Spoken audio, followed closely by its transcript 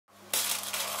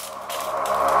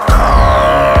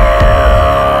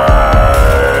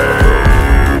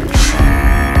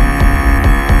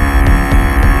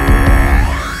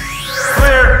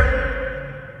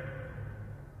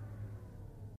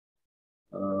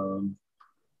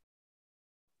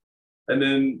And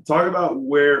then talk about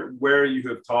where you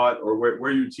have taught, or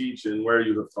where you teach and where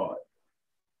you have taught.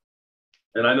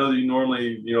 And I know that you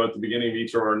normally, at the beginning of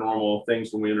each of our normal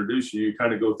things when we introduce you, you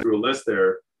kind of go through a list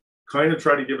there. Kind of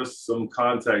try to give us some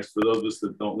context for those of us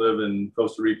that don't live in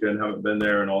Costa Rica and haven't been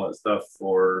there and all that stuff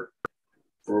for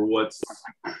what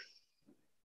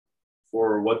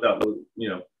that,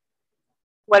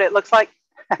 what it looks like.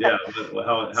 Yeah.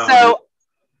 So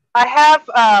I have,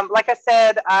 like I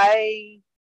said, I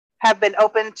have been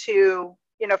open to,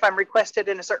 if I'm requested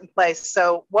in a certain place.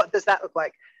 So what does that look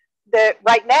like?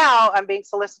 Right now, I'm being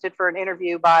solicited for an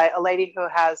interview by a lady who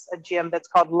has a gym that's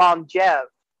called Longev,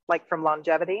 like from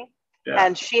longevity. Yeah.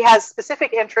 And she has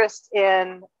specific interest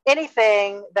in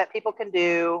anything that people can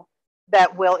do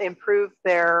that will improve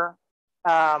their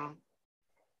quality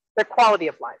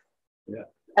of life, yeah,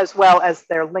 as well as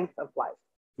their length of life,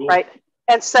 cool. Right?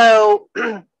 And so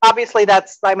obviously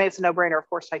it's a no-brainer, of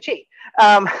course, Tai Chi.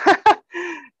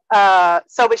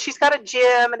 But she's got a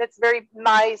gym and it's very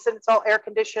nice and it's all air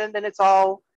conditioned and it's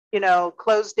all,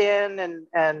 closed in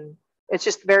and it's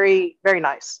just very, very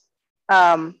nice.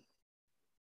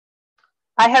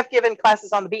 I have given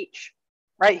classes on the beach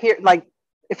right here. Like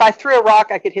if I threw a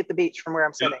rock, I could hit the beach from where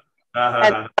I'm sitting.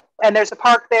 And there's a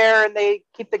park there and they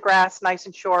keep the grass nice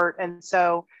and short. And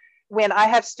so when I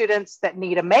have students that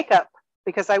need a makeup,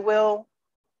 because I will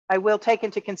take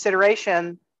into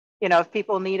consideration, if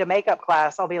people need a makeup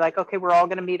class, I'll be like, okay, we're all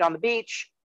going to meet on the beach.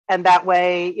 And that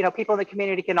way, people in the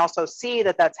community can also see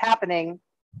that that's happening.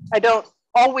 I don't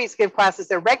always give classes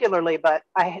there regularly, but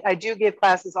I do give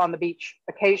classes on the beach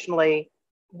occasionally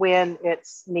when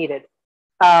it's needed.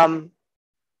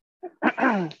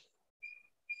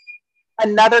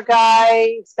 Another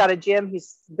guy, he's got a gym,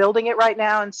 he's building it right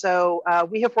now. And so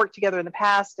we have worked together in the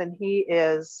past and he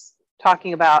is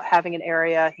talking about having an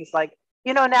area. He's like,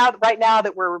 right now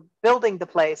that we're building the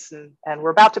place and we're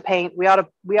about to paint, we ought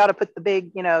to put the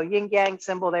big, yin yang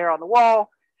symbol there on the wall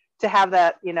to have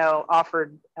that,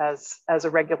 offered as a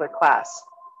regular class.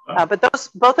 Oh. But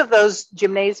both of those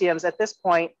gymnasiums at this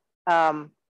point,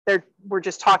 we're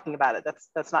just talking about it.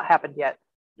 That's not happened yet.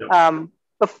 Yep.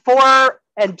 Before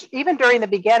and even during the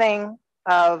beginning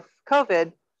of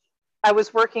COVID, I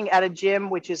was working at a gym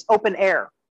which is open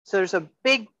air. So there's a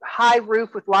big high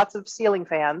roof with lots of ceiling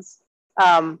fans,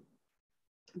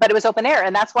 but it was open air.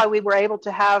 And that's why we were able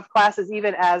to have classes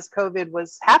even as COVID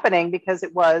was happening, because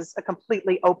it was a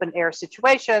completely open air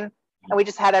situation. And we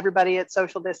just had everybody at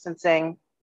social distancing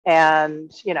and,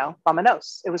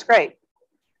 vamonos. It was great.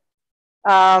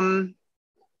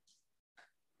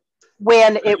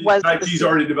 When it was he's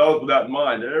already developed with that in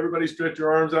mind. Everybody stretch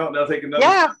your arms out, now take another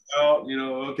step out,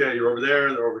 okay, you're over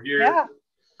there, they're over here. Yeah.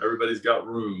 Everybody's got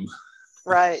room.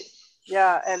 Right.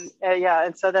 Yeah.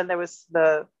 And so then there was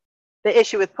the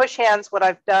issue with push hands. What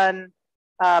I've done,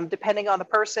 depending on the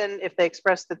person, if they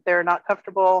express that they're not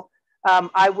comfortable,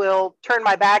 I will turn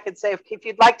my back and say, if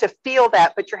you'd like to feel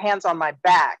that, put your hands on my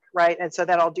back. Right. And so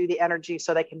then I'll do the energy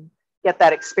so they can get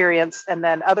that experience. And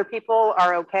then other people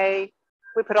are okay.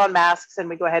 We put on masks and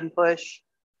we go ahead and push.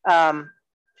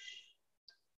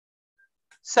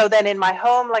 So then in my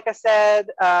home, like I said,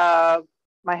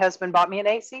 my husband bought me an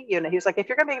AC unit. He was like, if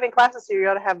you're going to be giving classes here, you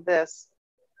ought to have this.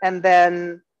 And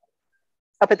then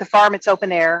up at the farm, it's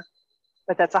open air,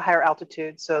 but that's a higher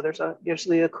altitude. So there's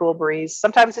usually a cool breeze.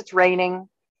 Sometimes it's raining.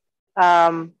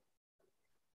 You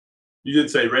did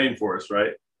say rainforest,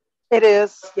 right? It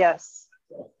is, yes.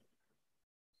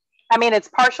 I mean, it's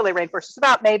partially rainforest. It's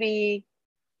about maybe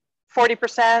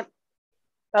 40%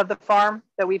 of the farm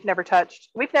that we've never touched.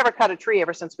 We've never cut a tree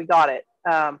ever since we got it.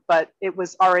 But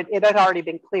it had already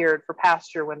been cleared for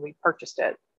pasture when we purchased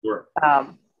it. Sure.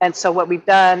 And so what we've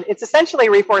done, it's essentially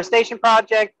a reforestation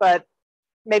project, but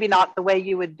maybe not the way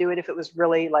you would do it if it was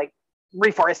really like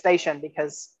reforestation,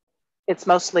 because it's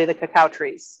mostly the cacao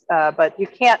trees. But you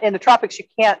can't, in the tropics, you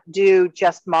can't do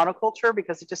just monoculture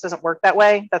because it just doesn't work that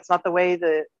way. That's not the way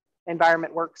the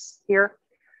environment works here.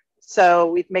 So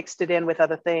we've mixed it in with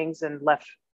other things and left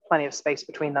plenty of space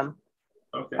between them.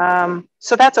 Okay.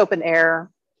 So that's open air.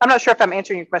 I'm not sure if I'm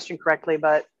answering your question correctly,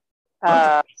 but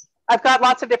I've got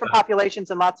lots of different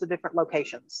populations and lots of different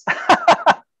locations,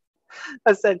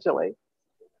 essentially.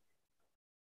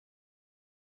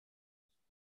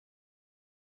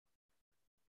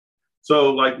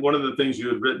 So like one of the things you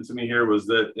had written to me here was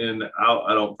that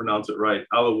I don't pronounce it right,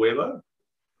 Alajuela?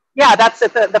 Yeah, that's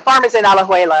it. The farm is in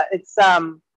Alajuela.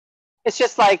 It's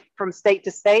just like from state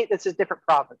to state, it's a different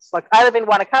province. Like I live in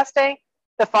Guanacaste,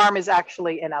 the farm is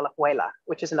actually in Alajuela,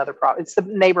 which is another province. It's the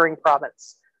neighboring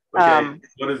province. Okay.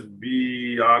 What is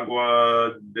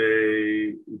Agua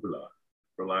de Ubla?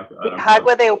 lack of.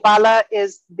 Agua de Opala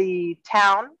is the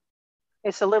town.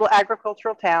 It's a little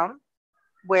agricultural town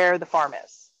where the farm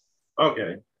is.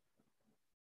 Okay.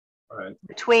 All right.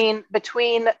 Between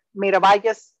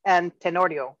Miravalles and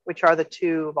Tenorio, which are the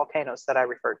two volcanoes that I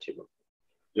referred to.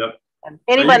 Yep. And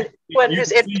anyone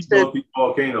who's interested, both these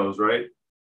volcanoes, right?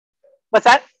 What's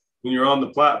that? When you're on the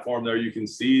platform there, you can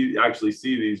actually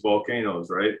see these volcanoes,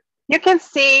 right? You can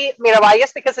see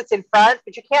Miravalles because it's in front,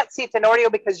 but you can't see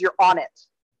Tenorio because you're on it.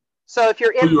 So if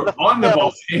you're in the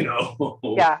volcano,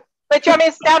 yeah. But I mean,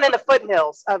 it's down in the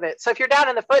foothills of it. So if you're down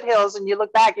in the foothills and you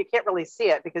look back, you can't really see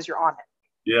it because you're on it.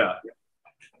 Yeah.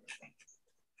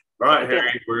 All right,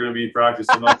 Harry, we're going to be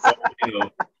practicing on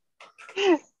volcano.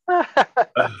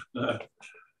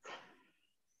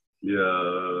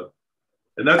 Yeah.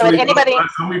 And that's what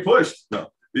last time we pushed.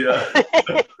 No. Yeah.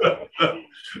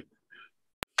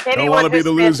 Don't want to be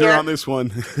the loser on this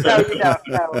one. No, you don't.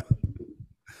 No.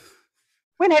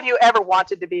 When have you ever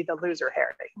wanted to be the loser,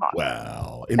 Harry? Come on.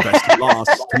 Wow, invested loss.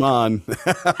 Come on.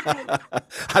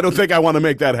 I don't think I want to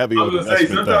make that heavy. I was going to say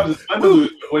sometimes it's fun to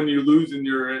lose, but when you lose and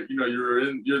you're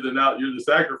the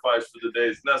sacrifice for the day,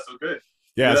 it's not so good.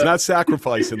 Yeah, it's not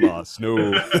sacrifice and loss.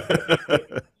 No.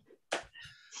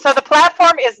 So the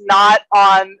platform is not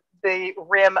on the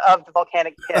rim of the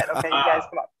volcanic pit. Okay, you guys,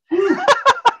 come on.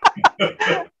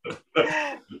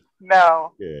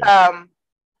 No. Yeah.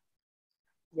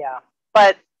 Yeah.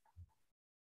 But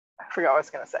I forgot what I was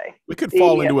going to say. We could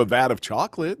fall into a vat of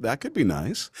chocolate. That could be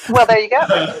nice. Well, there you go.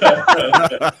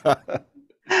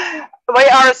 We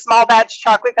are a small batch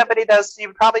chocolate company, though, so you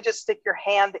would probably just stick your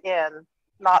hand in,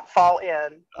 not fall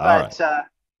in. But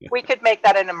we could make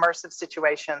that an immersive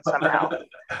situation somehow.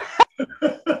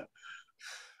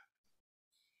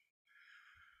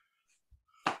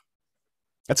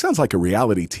 That sounds like a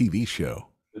reality TV show.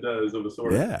 It does, of a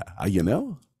sort. Yeah, you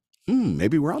know.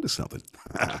 Maybe we're onto something.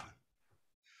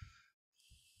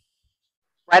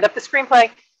 Write up the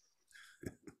screenplay.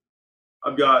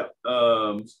 I've got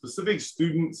specific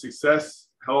student success,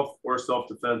 health, or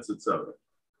self-defense, etc.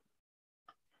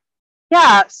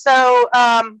 Yeah, so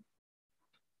I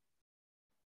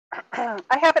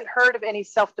haven't heard of any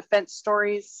self-defense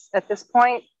stories at this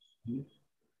point. Mm-hmm.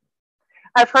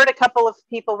 I've heard a couple of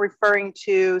people referring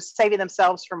to saving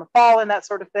themselves from a fall and that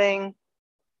sort of thing.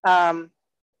 So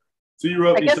you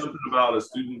wrote me something about a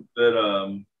student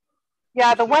that...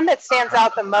 yeah, the one that stands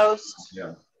out the most.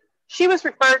 Yeah. She was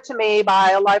referred to me by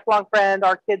a lifelong friend.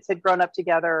 Our kids had grown up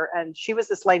together, and she was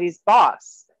this lady's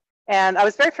boss. And I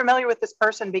was very familiar with this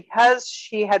person because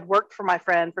she had worked for my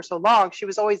friend for so long. She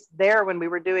was always there when we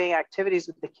were doing activities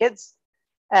with the kids.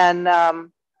 And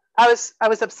I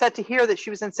was upset to hear that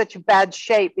she was in such a bad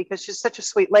shape because she's such a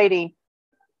sweet lady.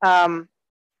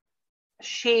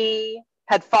 She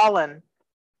had fallen.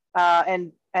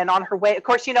 And on her way, of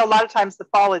course, you know, a lot of times the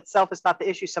fall itself is not the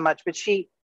issue so much, but she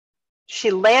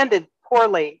landed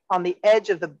poorly on the edge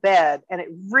of the bed and it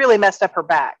really messed up her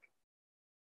back.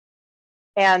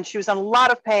 And she was in a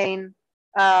lot of pain.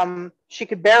 She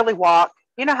could barely walk.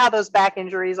 You know how those back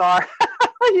injuries are.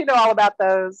 You know all about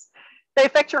those. They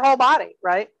affect your whole body,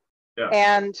 right? Yeah.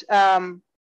 And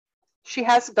she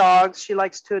has dogs. She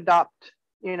likes to adopt,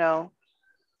 you know,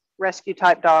 rescue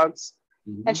type dogs.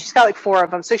 Mm-hmm. And she's got like 4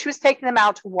 of them. So she was taking them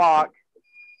out to walk.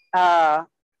 And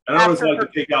I always like to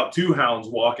take out 2 hounds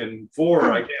walking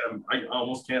 4. I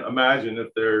almost can't imagine if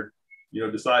they're, you know,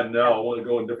 deciding, no, I want to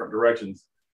go in different directions.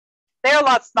 They're a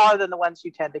lot smaller than the ones you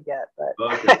tend to get. But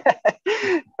okay.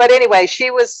 But anyway,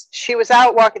 she was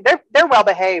out walking. They're well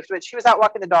behaved, but she was out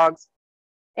walking the dogs.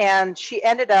 And she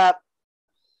ended up,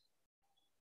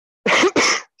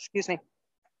 excuse me,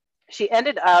 she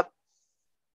ended up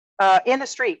in the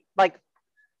street. Like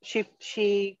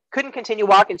she couldn't continue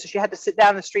walking, so she had to sit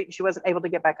down in the street and she wasn't able to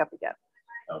get back up again.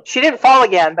 Oh. She didn't fall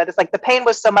again, but it's like the pain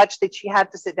was so much that she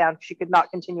had to sit down. She could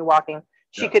not continue walking.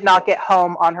 She could not get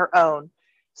home on her own.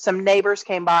 Some neighbors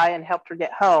came by and helped her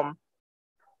get home.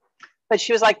 But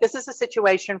she was like, this is a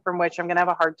situation from which I'm going to have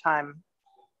a hard time,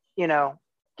 you know,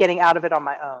 getting out of it on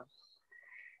my own.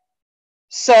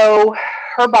 So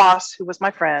her boss, who was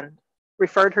my friend,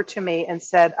 referred her to me and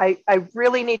said, I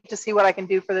really need to see what I can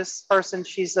do for this person.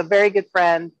 She's a very good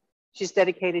friend. She's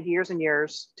dedicated years and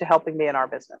years to helping me in our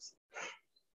business.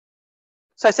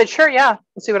 So I said, sure, yeah,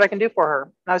 let's see what I can do for her.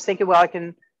 And I was thinking, well, I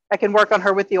can work on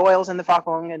her with the oils and the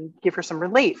fakong and give her some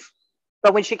relief.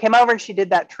 But when she came over and she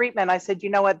did that treatment, I said, you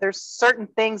know what, there's certain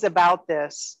things about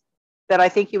this that I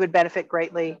think you would benefit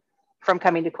greatly from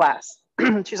coming to class.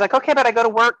 She's like, okay, but I go to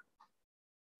work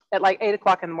at like 8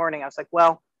 o'clock in the morning. I was like,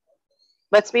 well,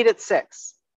 let's meet at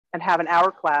 6 and have an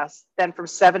hour class. Then from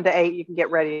 7 to 8, you can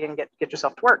get ready and get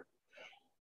yourself to work.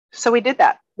 So we did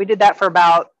that. We did that for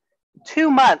about 2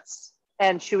 months,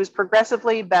 and she was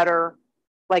progressively better.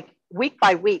 Like week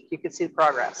by week, you could see the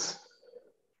progress.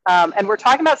 And we're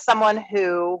talking about someone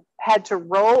who had to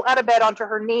roll out of bed onto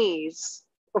her knees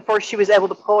before she was able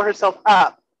to pull herself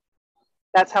up.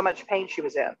 That's how much pain she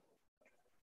was in.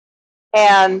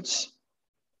 And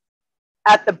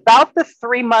at about the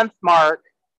 3-month mark,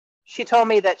 she told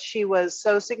me that she was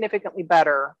so significantly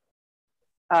better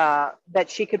that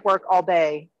she could work all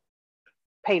day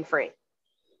pain-free.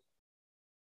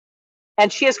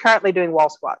 And she is currently doing wall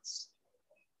squats.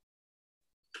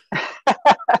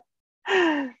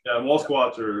 Yeah, wall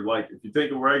squats are like, if you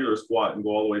take a regular squat and go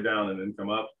all the way down and then come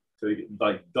up, take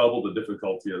like double the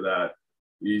difficulty of that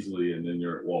easily, and then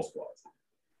you're at wall squats.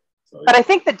 So, but I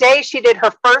think the day she did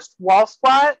her first wall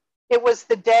squat, it was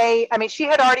the day, I mean, she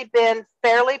had already been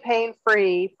fairly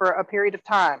pain-free for a period of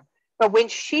time. But when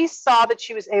she saw that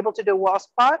she was able to do a wall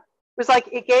squat, it was like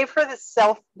it gave her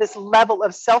this level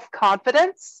of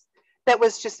self-confidence that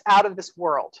was just out of this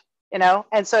world, you know?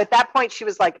 And so at that point, she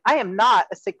was like, I am not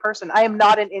a sick person. I am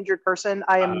not an injured person.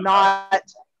 I am not,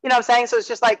 you know what I'm saying? So it's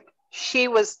just like she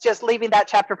was just leaving that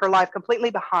chapter of her life completely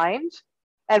behind.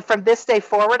 And from this day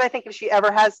forward, I think if she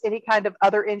ever has any kind of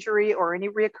other injury or any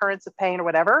reoccurrence of pain or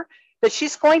whatever, that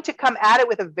she's going to come at it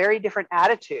with a very different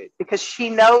attitude because she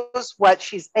knows what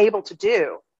she's able to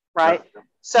do, right? Yeah.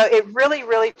 So it really,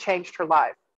 really changed her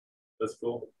life. That's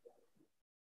cool.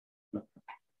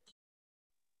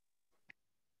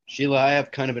 Sheila, I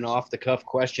have kind of an off-the-cuff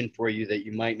question for you that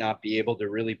you might not be able to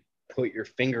really put your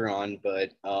finger on,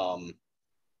 but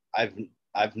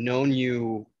I've known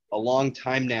you a long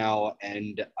time now,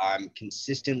 and I'm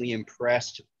consistently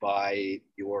impressed by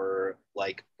your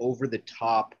like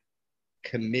over-the-top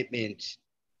commitment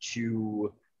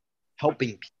to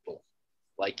helping people,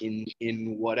 like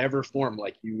in whatever form.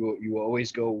 Like you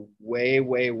always go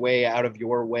way out of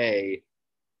your way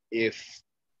if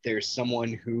there's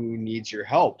someone who needs your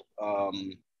help.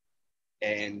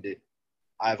 And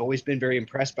I've always been very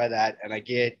impressed by that. And I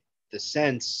get the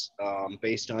sense,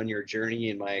 based on your journey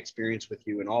and my experience with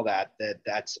you and all that,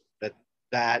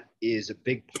 that is a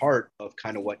big part of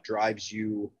kind of what drives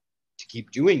you to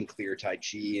keep doing clear Tai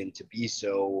Chi and to be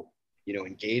so, you know,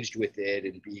 engaged with it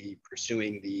and be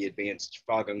pursuing the advanced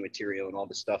Fogong material and all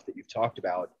the stuff that you've talked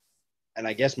about. And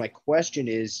I guess my question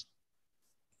is,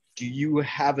 do you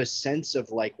have a sense of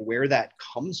like where that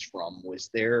comes from? Was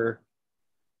there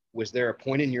a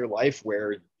point in your life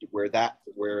where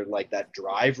like that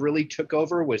drive really took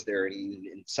over? Was there an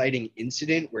inciting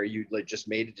incident where you like just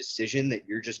made a decision that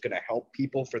you're just going to help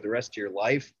people for the rest of your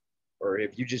life? Or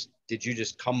did you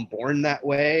just come born that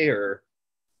way? Or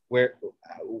where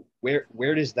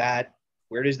does that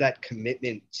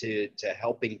commitment to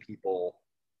helping people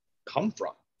come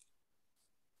from?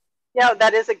 Yeah,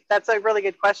 that's a really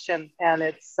good question. And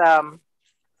it's a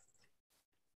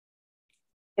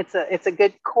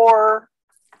good core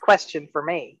question for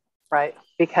me, right?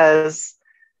 Because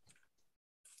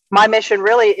my mission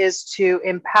really is to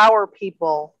empower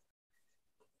people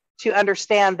to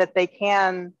understand that they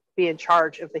can be in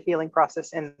charge of the healing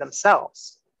process in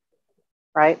themselves,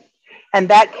 right? And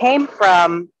that came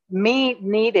from me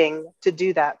needing to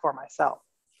do that for myself.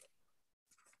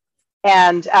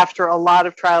 And after a lot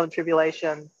of trial and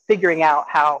tribulation, figuring out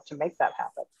how to make that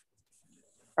happen,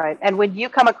 right? And when you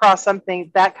come across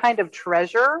something, that kind of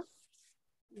treasure,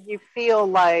 you feel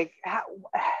like,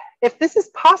 if this is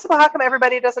possible, how come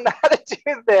everybody doesn't know how to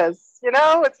do this? You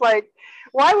know, it's like,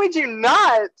 why would you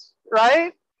not,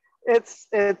 right? It's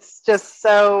just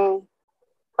so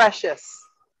precious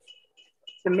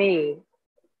to me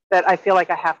that I feel like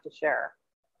I have to share.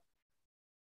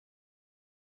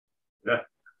 Yeah.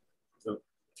 So,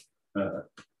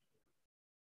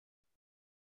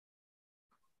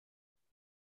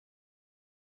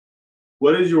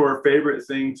 what is your favorite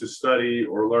thing to study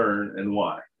or learn, and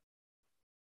why?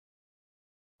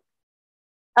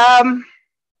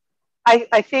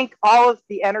 I think all of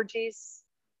the energies,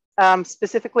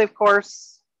 specifically, of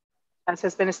course, as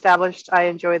has been established, I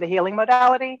enjoy the healing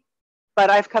modality, but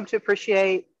I've come to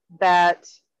appreciate that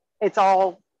it's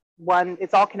all one,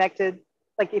 it's all connected.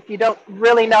 Like if you don't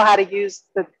really know how to use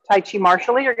the Tai Chi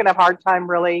martially, you're going to have a hard time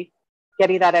really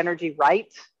getting that energy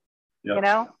right, yep. You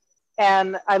know?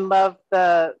 And I love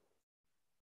the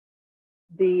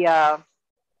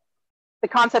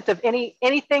concept of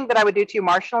anything that I would do to you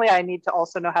martially, I need to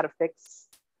also know how to fix,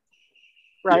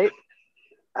 right?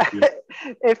 Yeah.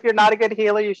 If you're not a good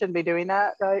healer, you shouldn't be doing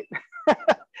that, right?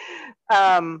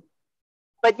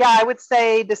 But yeah, I would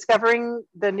say discovering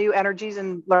the new energies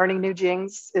and learning new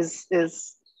jings is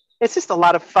it's just a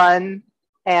lot of fun.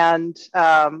 And,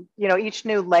 each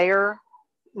new layer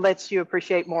lets you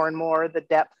appreciate more and more the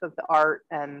depth of the art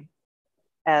and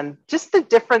just the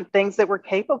different things that we're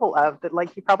capable of that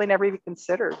like you probably never even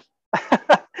considered.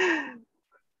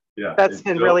 Yeah, that's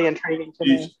been really intriguing to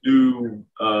me.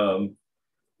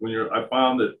 I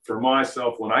found that for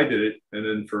myself when I did it, and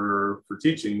then for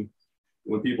teaching,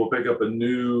 when people pick up a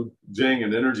new Jing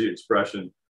and energy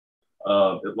expression,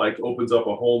 it like opens up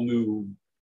a whole new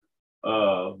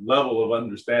level of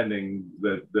understanding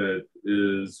that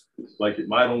is like, it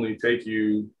might only take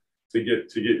you to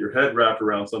get your head wrapped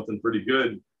around something pretty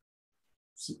good,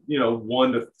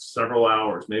 1 to several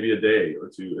hours, maybe a day or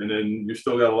two, and then you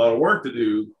still got a lot of work to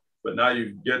do, but now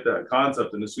you get that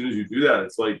concept, and as soon as you do that,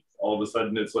 it's like all of a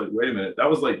sudden it's like, wait a minute, that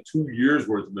was like 2 years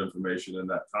worth of information in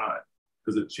that time,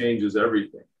 because it changes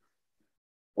everything,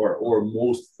 or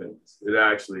most things. It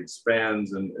actually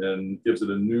expands and gives it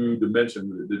a new dimension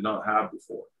that it did not have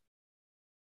before.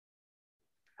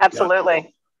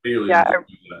 Absolutely. Yeah, I really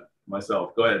enjoy that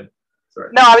myself. Go ahead. Sorry.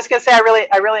 No, I was going to say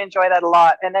I really enjoy that a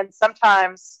lot. And then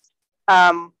sometimes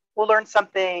we'll learn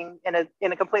something in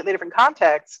a completely different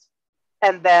context,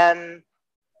 and then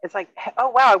it's like, oh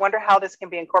wow, I wonder how this can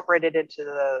be incorporated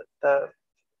into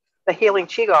the healing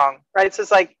qigong, right? So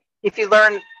it's like if you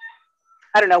learn,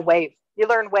 I don't know, wave. You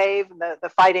learn wave and the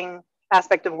fighting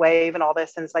aspect of wave and all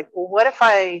this, and it's like, well, what if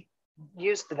I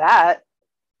used that,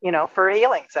 for a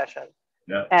healing session?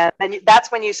 Yeah. And then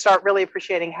that's when you start really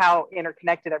appreciating how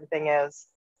interconnected everything is,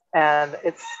 and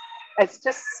it's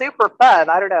just super fun.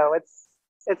 I don't know. It's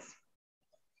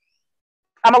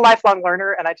I'm a lifelong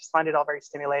learner, and I just find it all very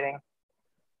stimulating.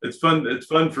 It's fun. It's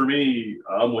fun for me.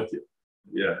 I'm with you.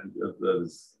 Yeah,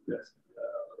 yes.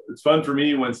 It's fun for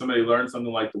me when somebody learns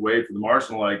something like the wave for the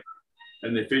martial, like,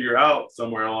 and they figure out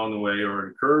somewhere along the way, or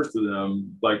it occurs to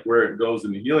them, like where it goes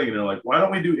in the healing, and they're like, why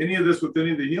don't we do any of this with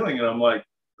any of the healing? And I'm like,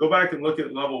 go back and look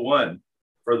at level 1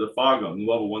 for the Fogum,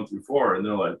 level 1 through 4, and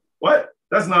they're like, what?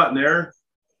 That's not in there.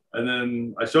 And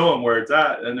then I show them where it's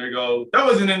at, and they go, that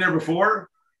wasn't in there before.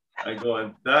 I go,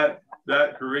 and that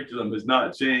curriculum has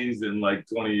not changed in like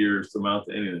 20 years to amount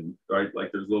to anything, right?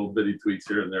 Like there's little bitty tweaks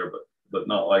here and there, but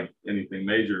not like anything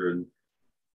major. And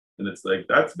it's like,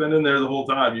 that's been in there the whole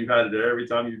time. You've had it there every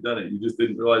time you've done it. You just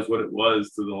didn't realize what it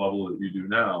was to the level that you do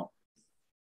now.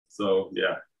 So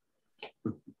yeah.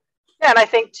 Yeah, and I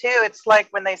think too, it's like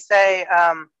when they say,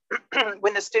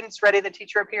 when the student's ready, the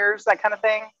teacher appears, that kind of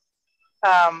thing.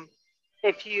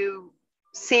 If you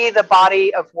see the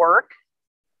body of work,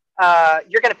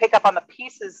 you're going to pick up on the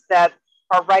pieces that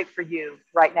are right for you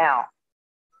right now.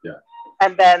 Yeah.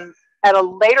 And then at a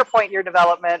later point in your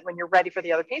development, when you're ready for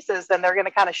the other pieces, then they're going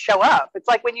to kind of show up. It's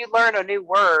like when you learn a new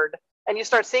word and you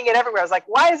start seeing it everywhere. It's like,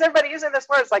 why is everybody using this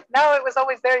word? It's like, no, it was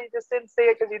always there. You just didn't see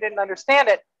it because you didn't understand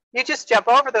it. You just jump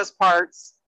over those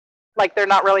parts like they're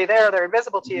not really there. They're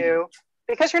invisible to you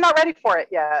because you're not ready for it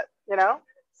yet,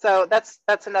 So that's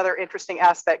another interesting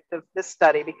aspect of this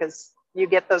study, because you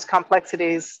get those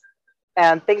complexities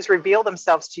and things reveal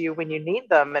themselves to you when you need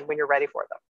them and when you're ready for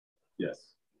them. Yes.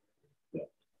 Yeah.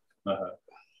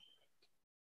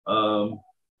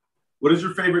 What is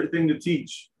your favorite thing to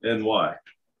teach and why?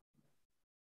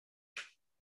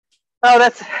 Oh,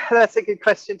 that's a good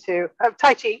question too.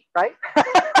 Tai Chi, right?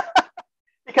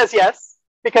 because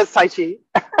Tai Chi.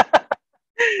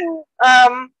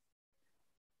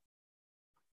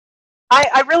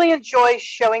 I really enjoy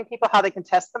showing people how they can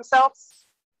test themselves,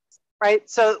 right?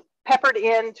 So peppered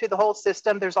into the whole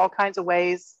system, there's all kinds of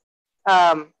ways.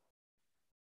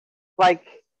 Like,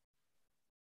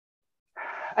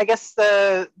 I guess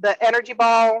the energy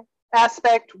ball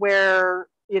aspect where,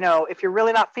 if you're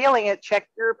really not feeling it, check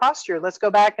your posture. Let's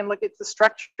go back and look at the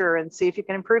structure and see if you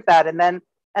can improve that. And then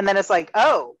it's like,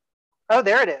 oh,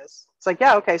 there it is. It's like,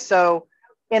 yeah, okay. So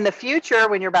in the future,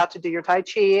 when you're about to do your Tai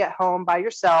Chi at home by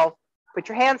yourself, put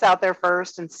your hands out there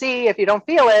first and see if you don't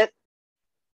feel it,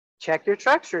 check your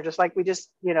structure, just like we just,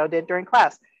 did during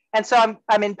class. And so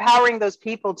I'm empowering those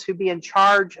people to be in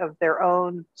charge of their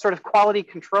own sort of quality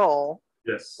control.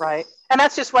 Yes. Right. And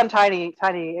that's just one tiny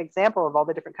example of all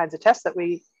the different kinds of tests that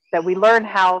we learn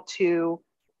how to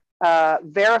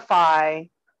verify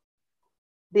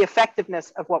the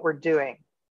effectiveness of what we're doing.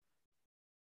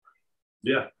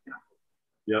 Yeah.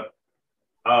 Yep.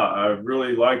 I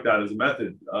really like that as a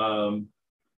method.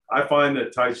 I find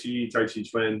that Tai Chi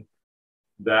Chuan,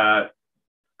 that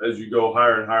as you go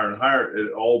higher and higher and higher,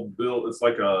 it all build. It's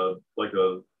like a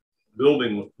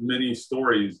building with many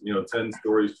stories, 10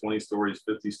 stories, 20 stories,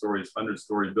 50 stories,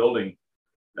 100-story building.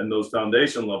 And those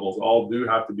foundation levels all do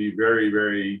have to be very,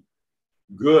 very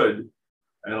good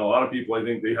And a lot of people, I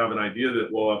think they have an idea that,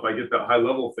 well, if I get that high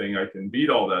level thing, I can beat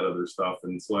all that other stuff.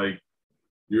 And it's like,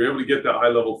 you're able to get that high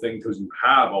level thing because you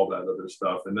have all that other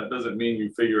stuff. And that doesn't mean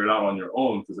you figure it out on your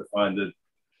own, because I find that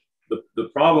the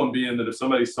problem being that if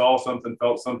somebody saw something,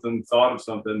 felt something, thought of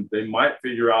something, they might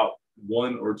figure out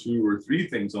 1 or 2 or 3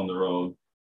 things on their own.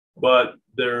 But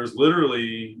there's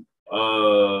literally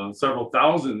several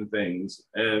thousand things.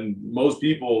 And most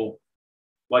people,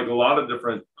 like a lot of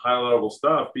different high level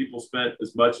stuff, people spent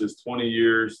as much as 20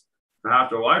 years, half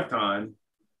their lifetime,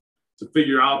 to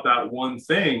figure out that one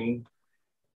thing.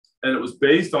 And it was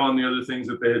based on the other things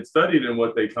that they had studied and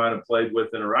what they kind of played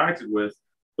with, interacted with.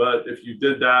 But if you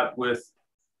did that with,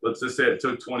 let's just say it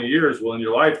took 20 years, well, in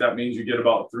your life, that means you get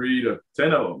about 3 to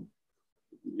 10 of them.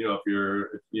 You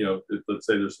know, if let's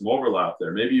say there's some overlap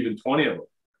there, maybe even 20 of them,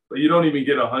 but you don't even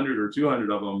get 100 or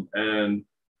 200 of them.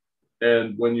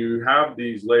 And when you have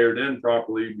these layered in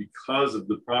properly, because of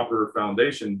the proper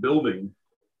foundation building,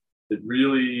 it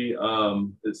really,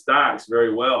 it stacks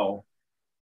very well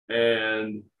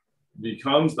and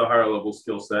becomes the higher level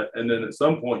skill set. And then at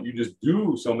some point you just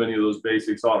do so many of those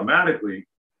basics automatically.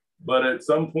 But at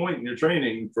some point in your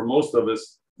training, for most of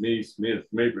us, me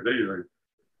particularly,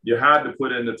 you had to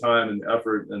put in the time and the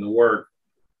effort and the work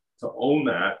to own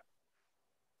that,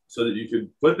 so that you could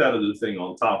put that other thing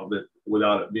on top of it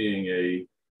without it being a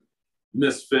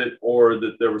misfit, or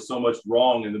that there was so much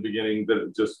wrong in the beginning that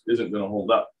it just isn't going to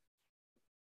hold up.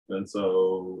 And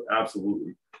so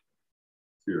absolutely.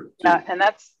 Yeah, and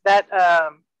that's that.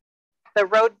 The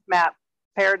roadmap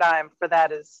paradigm for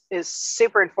that is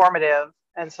super informative,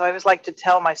 and so I always like to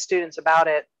tell my students about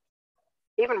it,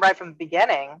 even right from the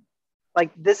beginning.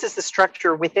 Like, this is the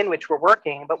structure within which we're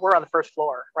working, but we're on the first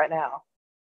floor right now,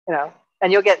 you know.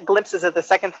 And you'll get glimpses of the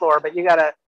second floor, but you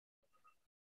gotta,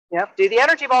 you know, do the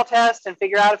energy ball test and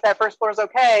figure out if that first floor is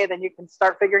okay. Then you can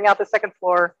start figuring out the second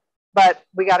floor. But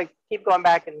we got to keep going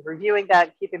back and reviewing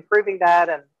that, keep improving that,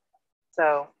 and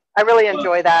so I really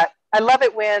enjoy that. I love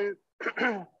it when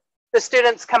the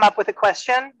students come up with a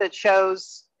question that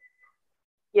shows,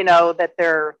 you know, that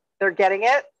they're getting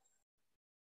it.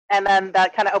 And then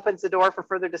that kind of opens the door for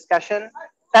further discussion.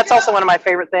 That's also one of my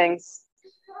favorite things,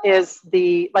 is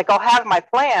like, I'll have my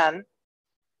plan,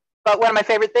 but one of my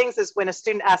favorite things is when a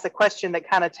student asks a question that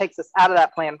kind of takes us out of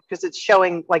that plan, because it's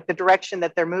showing like the direction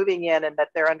that they're moving in and that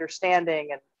they're understanding.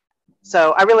 And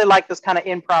so I really like those kind of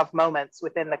improv moments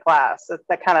within the class.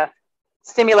 That kind of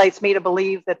stimulates me to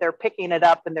believe that they're picking it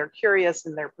up and they're curious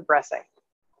and they're progressing.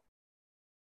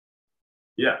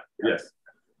 Yeah, yes.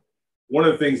 One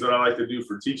of the things that I like to do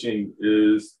for teaching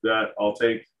is that I'll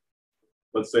take,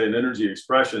 let's say, an energy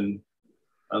expression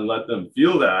and let them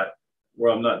feel that,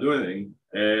 where I'm not doing anything,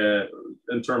 and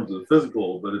in terms of the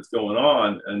physical, but it's going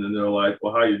on. And then they're like,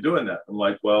 well, how are you doing that? I'm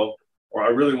like, well, or I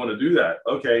really want to do that.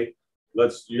 Okay,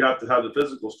 you have to have the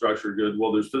physical structure good.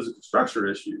 Well, there's physical structure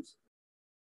issues.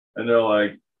 And they're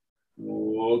like,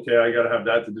 well, okay, I got to have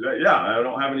that to do that. Yeah, I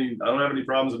don't have any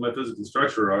problems with my physical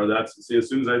structure. Or see, as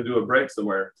soon as I do a break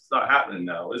somewhere, it's not happening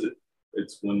now, is it?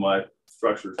 It's when my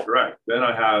structure is correct. Then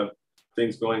I have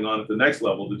things going on at the next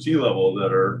level, the chi level,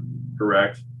 that are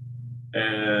correct.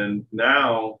 And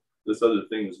now this other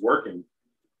thing is working,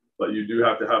 but you do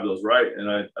have to have those right.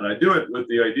 And I do it with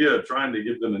the idea of trying to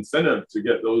give them incentive to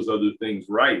get those other things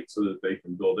right, so that they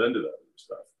can build into that other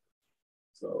stuff.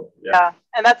 So, yeah.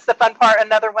 And that's the fun part.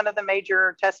 Another one of the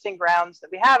major testing grounds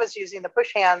that we have is using the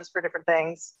push hands for different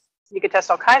things. You could test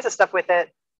all kinds of stuff with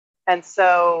it. And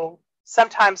so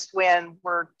sometimes when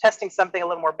we're testing something a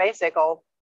little more basic, I'll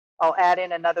add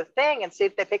in another thing and see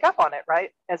if they pick up on it,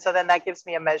 right? And so then that gives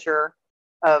me a measure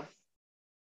of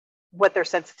what their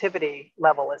sensitivity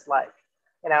level is like,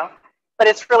 you know. But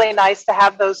it's really nice to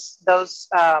have those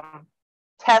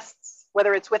tests,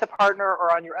 whether it's with a partner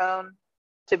or on your own,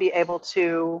 to be able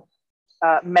to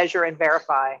measure and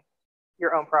verify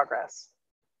your own progress.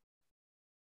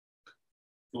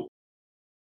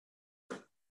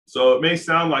 So it may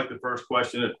sound like the first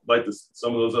question, like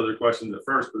some of those other questions at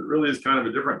first, but it really is kind of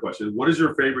a different question. What is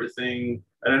your favorite thing?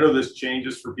 And I know this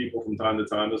changes for people from time to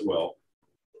time as well.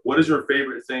 What is your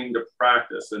favorite thing to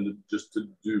practice and just to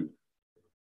do?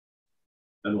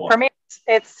 And why? For me,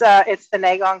 it's the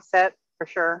Nagong set for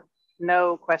sure.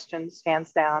 No questions,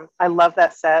 hands down. I love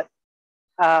that set.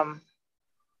 The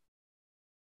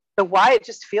why, it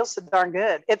just feels so darn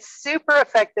good. It's super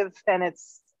effective, and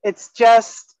it's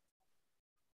just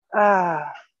all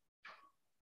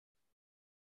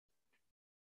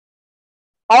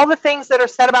the things that are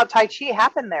said about Tai Chi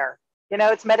happen there. You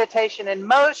know, it's meditation in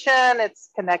motion, it's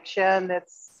connection,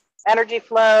 it's energy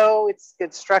flow, it's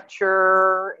good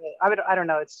structure. I don't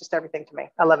know. It's just everything to me.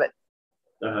 I love it.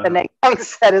 The Nagong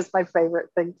set is my favorite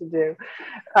thing to do.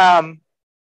 I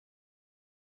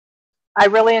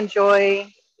really enjoy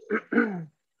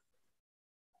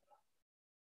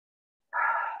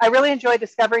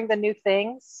discovering the new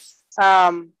things.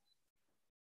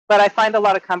 But I find a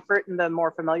lot of comfort in the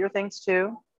more familiar things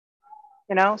too.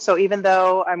 You know, so even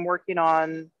though I'm working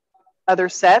on other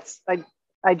sets,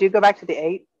 I do go back to the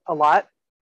 8 a lot.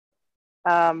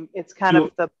 It's kind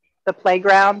of the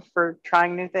playground for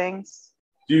trying new things.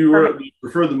 Do you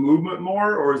prefer the movement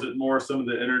more, or is it more some of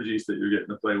the energies that you're getting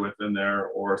to play with in there,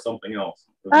 or something else?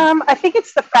 I think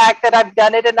it's the fact that I've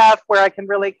done it enough where I can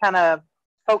really kind of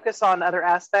focus on other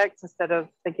aspects instead of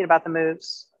thinking about the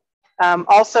moves.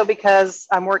 Also because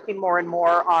I'm working more and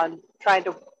more on trying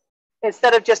to,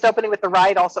 instead of just opening with the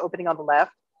right, also opening on the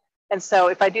left. And so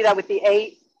if I do that with the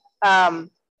 8, I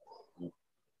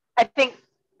think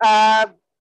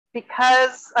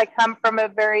because I come from a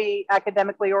very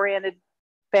academically oriented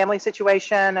family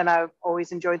situation, and I've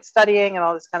always enjoyed studying and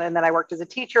all this kind of, and then I worked as a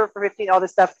teacher for 15, all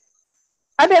this stuff.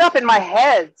 I've been up in my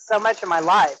head so much of my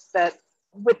life that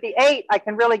with the 8, I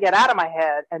can really get out of my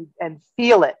head and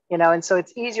feel it, you know? And so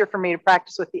it's easier for me to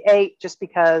practice with the 8 just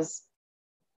because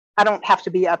I don't have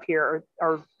to be up here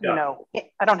or you know,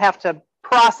 I don't have to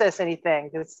process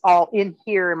anything. It's all in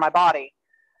here in my body.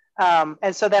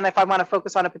 And so then if I want to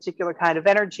focus on a particular kind of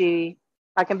energy,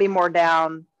 I can be more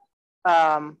down,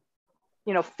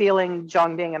 you know, feeling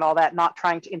Zhongding and all that, not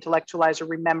trying to intellectualize or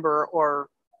remember or,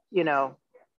 you know,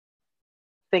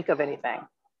 think of anything.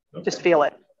 Okay. Just feel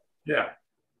it. Yeah.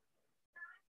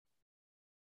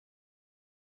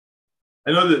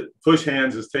 I know that push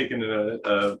hands has taken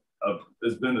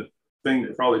has been a thing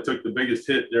that probably took the biggest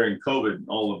hit during COVID and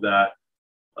all of that.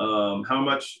 How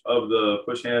much of the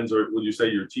push hands would you say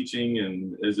you're teaching,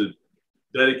 and is it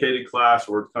dedicated class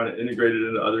or kind of integrated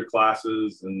into other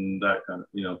classes and that kind of,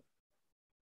 you know,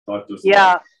 talk to us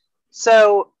about.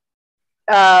 So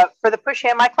for the push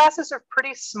hand, my classes are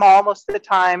pretty small most of the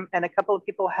time, and a couple of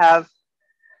people have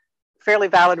fairly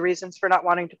valid reasons for not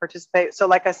wanting to participate. So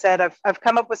like I said, I've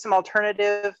come up with some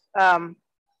alternative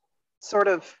sort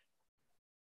of,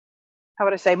 how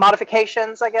would I say,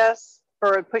 modifications, I guess,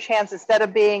 for push hands. Instead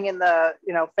of being in the,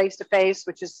 you know, face to face,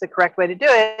 which is the correct way to do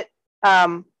it,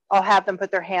 I'll have them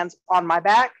put their hands on my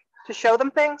back to show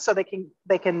them things so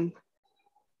they can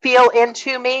feel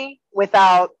into me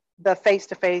without the face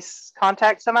to face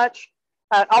contact so much.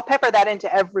 I'll pepper that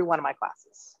into every one of my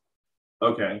classes.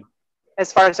 Okay.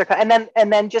 As far as they're,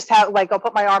 and then just have, like, I'll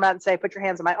put my arm out and say, put your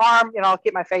hands on my arm, you know, I'll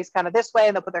keep my face kind of this way,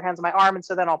 and they'll put their hands on my arm. And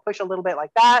so then I'll push a little bit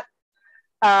like that.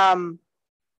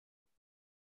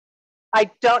 I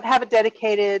don't have a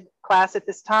dedicated class at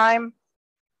this time.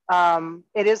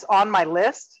 It is on my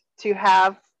list to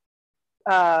have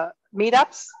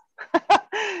meetups,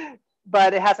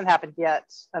 but it hasn't happened yet,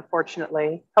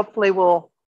 unfortunately. Hopefully we'll,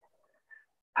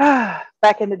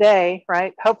 back in the day,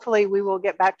 right? Hopefully we will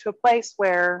get back to a place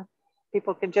where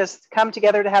people can just come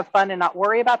together to have fun and not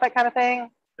worry about that kind of thing.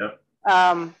 Yep.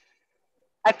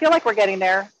 I feel like we're getting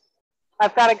there.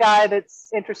 I've got a guy that's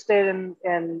interested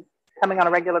in coming on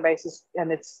a regular basis,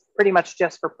 and it's pretty much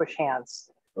just for push hands.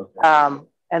 Okay.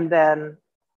 And then,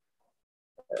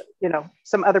 you know,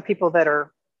 some other people that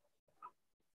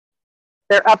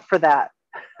they're up for that.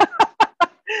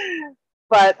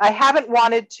 But I haven't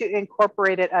wanted to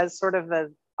incorporate it as sort of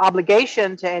an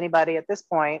obligation to anybody at this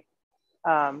point,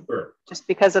 sure. Just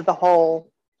because of the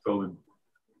whole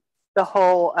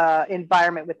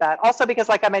environment with that. Also because,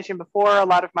 like I mentioned before, a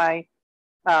lot of my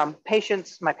a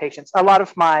lot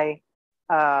of my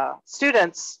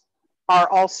students are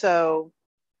also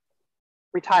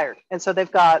retired. And so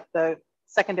they've got the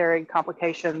secondary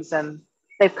complications, and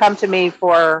they've come to me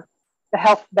for the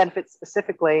health benefits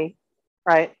specifically,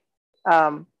 right?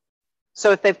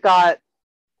 So if they've got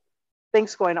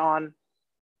things going on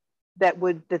that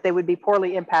they would be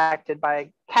poorly impacted by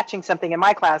catching something in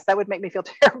my class, that would make me feel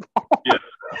terrible.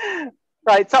 Yeah.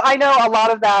 Right. So I know a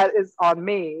lot of that is on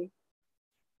me,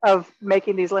 of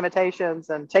making these limitations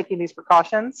and taking these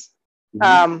precautions.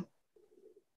 Mm-hmm.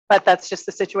 But that's just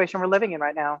the situation we're living in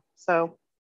right now. So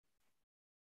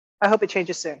I hope it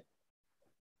changes soon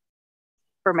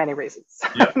for many reasons.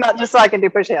 Yep. Not just so I can do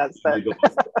push hands, but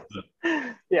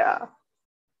yeah.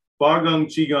 Bagong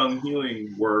Qigong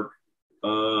healing work.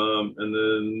 And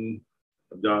then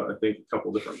I've got, I think, a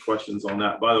couple different questions on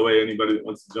that. By the way, anybody that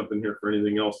wants to jump in here for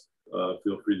anything else,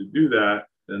 feel free to do that.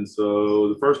 And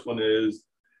so the first one is,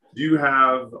 do you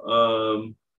have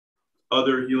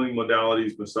other healing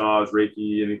modalities, massage,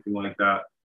 Reiki, anything like that?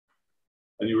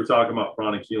 And you were talking about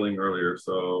pranic healing earlier,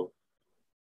 so.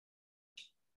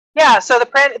 Yeah, so the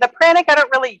pranic I don't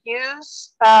really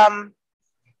use.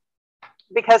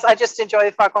 because I just enjoy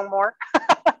the Falcon more.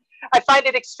 I find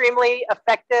it extremely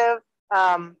effective.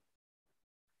 I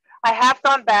have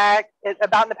gone back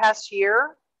about in the past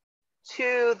year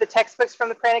to the textbooks from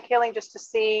the pranic healing just to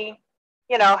see,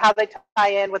 you know, how they tie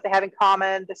in, what they have in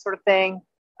common, this sort of thing.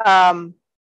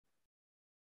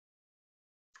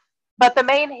 But the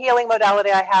main healing modality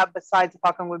I have besides the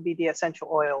Falcon would be the essential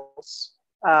oils.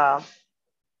 I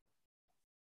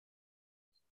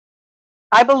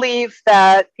believe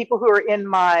that people who are in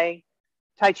my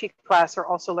Tai Chi class are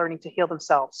also learning to heal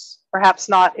themselves, perhaps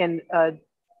not in a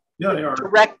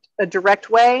direct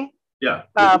way. Yeah.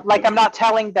 Like I'm not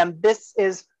telling them this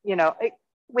is, you know,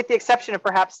 with the exception of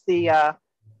perhaps the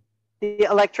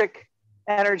electric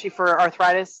energy for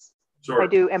arthritis. Sure. I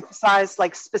do emphasize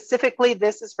like specifically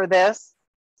this is for this.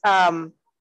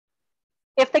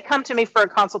 If they come to me for a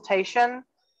consultation,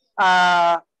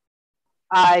 I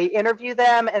interview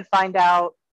them and find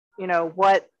out, you know,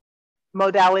 what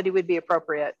modality would be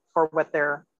appropriate for what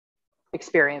they're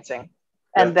experiencing.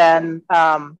 Yeah. And then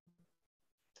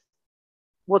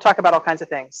we'll talk about all kinds of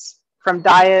things, from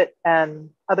diet and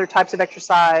other types of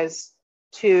exercise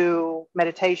to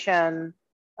meditation.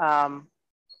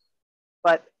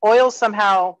 But oils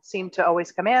somehow seem to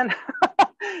always come in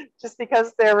just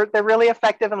because they're really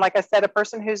effective. And like I said, a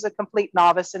person who's a complete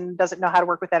novice and doesn't know how to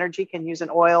work with energy can use an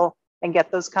oil and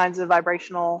get those kinds of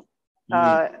vibrational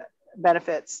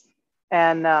benefits.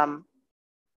 And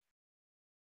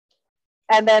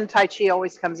then Tai Chi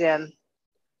always comes in.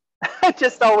 It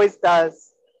just always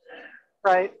does,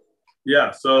 right?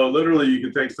 Yeah, so literally you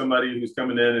can take somebody who's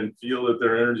coming in and feel that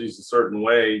their energy is a certain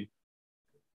way,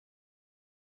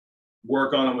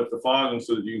 work on them with the fogging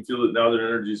so that you can feel that now their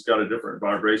energy's got a different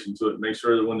vibration to it. Make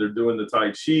sure that when they're doing the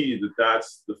Tai Chi,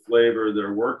 that's the flavor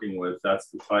they're working with. That's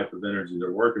the type of energy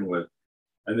they're working with.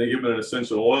 And they give them an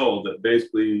essential oil that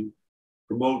basically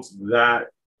promotes that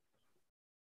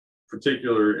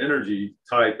particular energy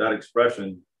type, that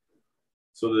expression,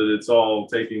 so that it's all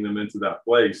taking them into that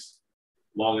place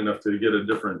long enough to get a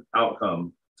different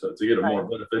outcome, to get a more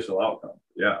beneficial outcome.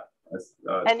 Yeah.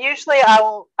 And usually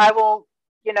I will,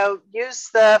 you know, use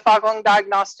the Falcon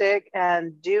diagnostic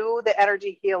and do the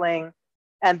energy healing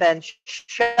and then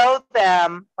show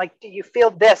them, like, do you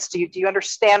feel this? Do you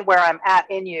understand where I'm at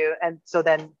in you? And so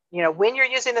then, you know, when you're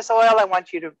using this oil, I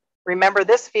want you to remember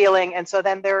this feeling. And so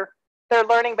then they're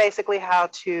learning basically how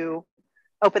to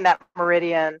open that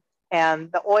meridian.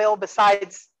 And the oil,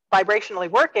 besides vibrationally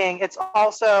working, it's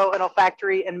also an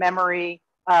olfactory and memory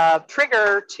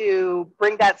trigger to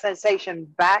bring that sensation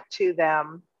back to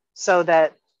them so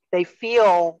that they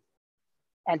feel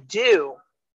and do.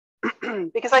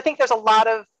 Because I think there's a lot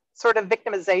of sort of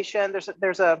victimization.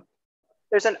 There's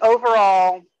an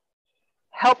overall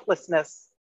helplessness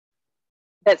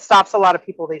that stops a lot of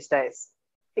people these days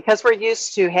because we're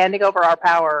used to handing over our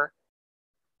power.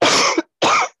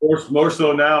 More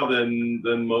so now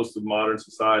than most of modern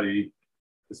society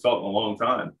has felt in a long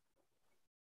time.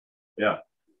 Yeah.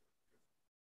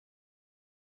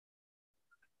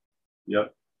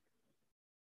 Yep.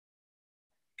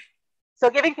 So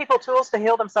giving people tools to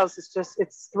heal themselves is just,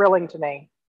 it's thrilling to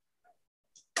me.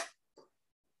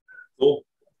 Cool.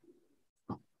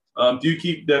 Do you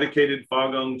keep dedicated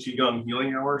Falcon Qigong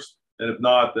healing hours? And if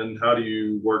not, then how do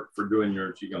you work for doing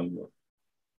your Qigong work?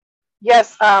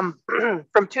 Yes, from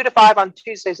 2 to 5 on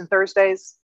Tuesdays and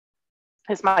Thursdays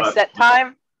is my set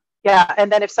time. Yeah,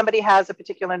 and then if somebody has a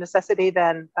particular necessity,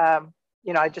 then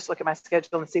you know, I just look at my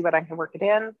schedule and see what I can work it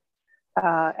in.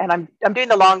 And I'm doing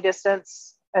the long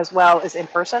distance as well as in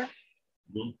person.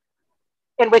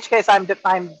 Mm-hmm. In which case I'm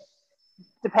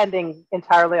depending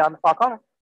entirely on the Falcon,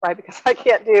 right? Because I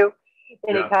can't do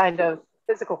any kind of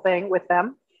physical thing with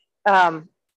them.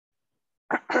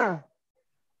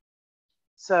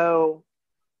 So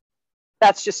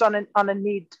that's just on a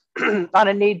need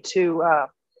to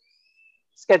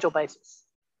schedule basis.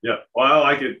 Yeah, well, I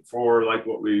like it for like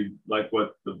what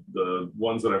the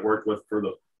ones that I've worked with for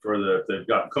if they've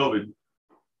got COVID,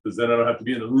 because then I don't have to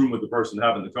be in the room with the person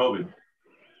having the COVID.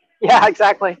 Yeah,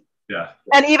 exactly. Yeah.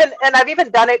 And I've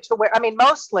even done it to where, I mean,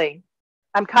 mostly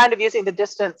I'm kind of using the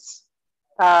distance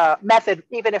method,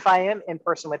 even if I am in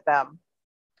person with them,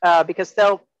 because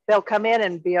they'll come in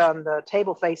and be on the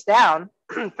table face down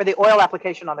for the oil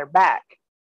application on their back.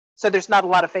 So there's not a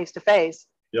lot of face to face.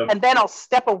 And then I'll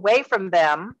step away from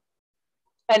them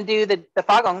and do the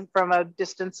Falcon from a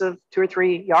distance of 2 or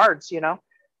 3 yards, you know?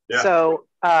 Yeah. So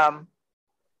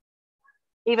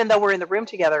even though we're in the room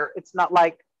together, it's not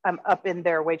like I'm up in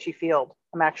their Wei Chi field.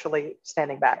 I'm actually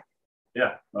standing back.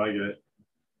 Yeah, I get it.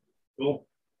 Cool.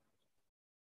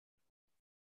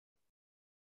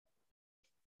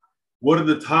 What are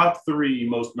the top 3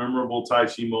 most memorable Tai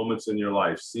Chi moments in your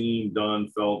life? Seen, done,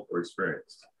 felt, or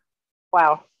experienced?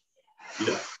 Wow.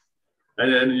 Yeah.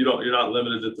 And then you're not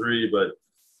limited to 3, but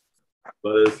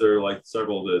is there like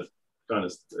several that kind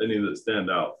of any that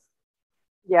stand out?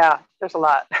 Yeah, there's a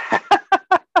lot.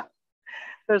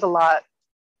 There's a lot.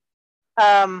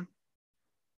 And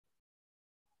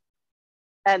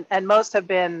most have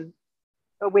been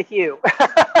with you.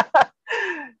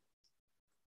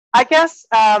 I guess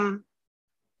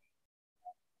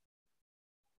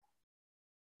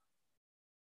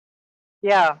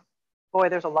yeah, boy,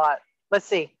 there's a lot. Let's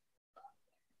see.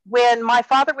 When my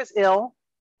father was ill,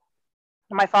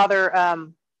 my father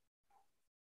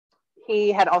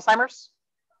he had Alzheimer's.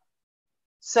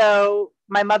 So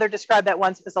my mother described that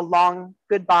once as a long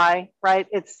goodbye, right?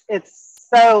 It's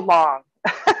so long.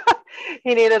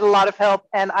 He needed a lot of help,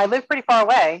 and I lived pretty far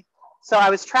away. So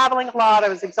I was traveling a lot. I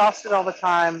was exhausted all the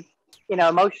time, you know,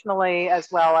 emotionally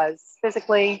as well as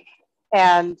physically.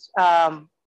 And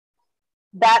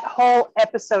that whole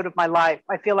episode of my life,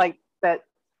 I feel like that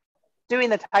doing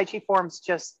the Tai Chi forms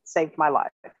just saved my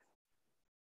life.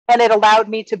 And it allowed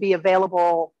me to be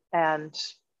available and,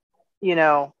 you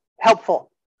know,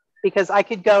 helpful, because I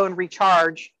could go and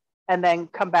recharge and then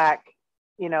come back,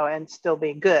 you know, and still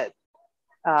be good.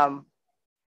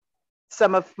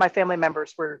 Some of my family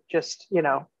members were just, you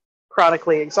know,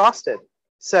 chronically exhausted.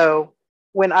 So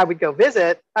when I would go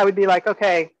visit, I would be like,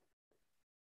 okay,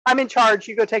 I'm in charge.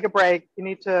 You go take a break. You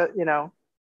need to, you know,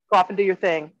 go off and do your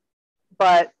thing.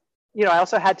 But, you know, I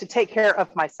also had to take care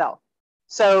of myself.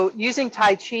 So using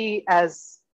Tai Chi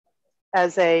as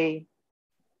a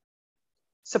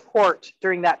support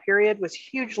during that period was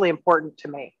hugely important to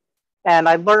me. And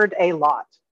I learned a lot,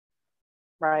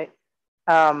 right?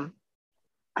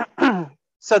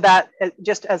 So that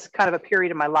just as kind of a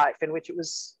period in my life in which it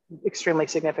was extremely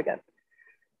significant.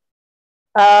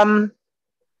 There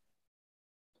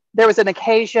was an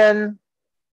occasion,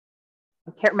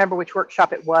 I can't remember which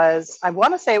workshop it was. I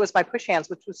want to say it was my push hands,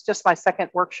 which was just my second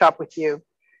workshop with you.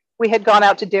 We had gone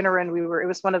out to dinner, and it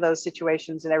was one of those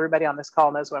situations, and everybody on this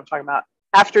call knows what I'm talking about.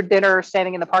 After dinner,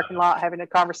 standing in the parking lot, having a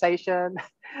conversation.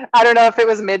 I don't know if it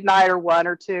was midnight or 1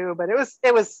 or 2, but it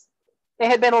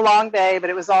had been a long day,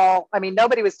 but it was all, I mean,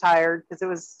 nobody was tired because it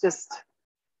was just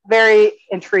very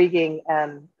intriguing.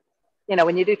 And, you know,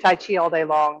 when you do Tai Chi all day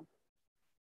long,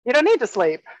 you don't need to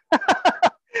sleep,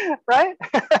 right?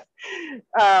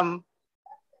 And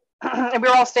we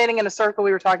were all standing in a circle.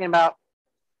 We were talking about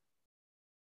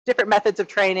different methods of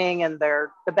training and the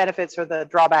benefits or the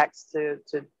drawbacks to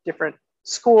different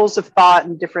schools of thought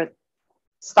and different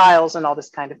styles and all this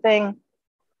kind of thing.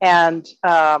 And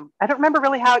I don't remember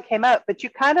really how it came up, but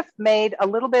you kind of made a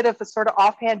little bit of a sort of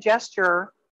offhand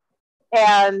gesture.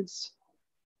 And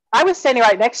I was standing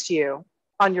right next to you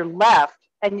on your left,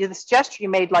 and this gesture you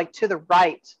made like to the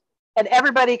right. And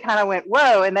everybody kind of went,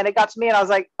 whoa. And then it got to me, and I was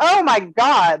like, oh my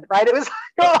God, right? It was like,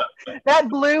 oh, that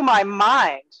blew my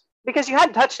mind, because you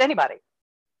hadn't touched anybody.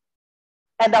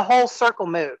 And the whole circle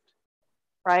moved,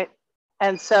 right?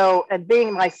 And so, and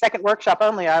being my second workshop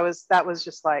only, that was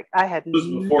just like, I had this was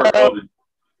before COVID.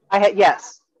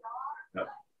 Yes. Yeah.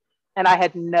 And I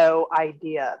had no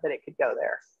idea that it could go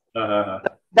there. Uh-huh.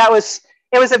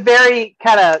 It was a very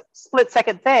kind of split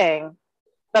second thing,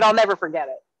 but I'll never forget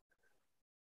it.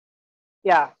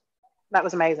 Yeah, that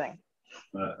was amazing.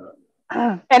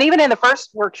 Uh-huh. And even in the first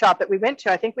workshop that we went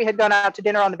to, I think we had gone out to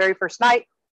dinner on the very first night.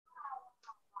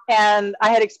 And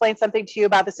I had explained something to you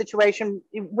about the situation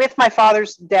with my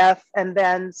father's death and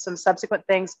then some subsequent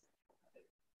things.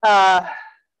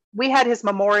 We had his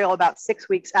memorial about 6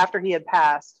 weeks after he had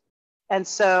passed. And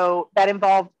so that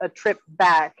involved a trip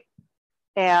back.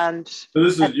 And so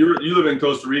this is, you live in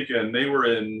Costa Rica, and they were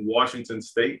in Washington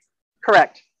State?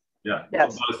 Correct. Yeah.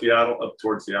 Yes. Up by Seattle, up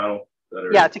towards Seattle. That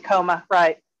area. Yeah, Tacoma,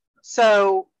 right.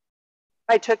 So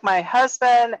I took my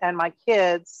husband and my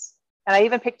kids, and I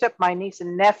even picked up my niece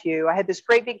and nephew. I had this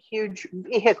great big huge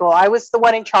vehicle. I was the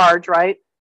one in charge, right?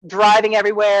 Driving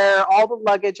everywhere, all the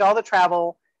luggage, all the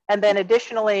travel. And then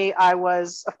additionally, I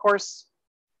was, of course,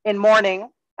 in mourning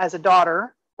as a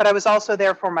daughter, but I was also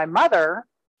there for my mother,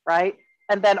 right?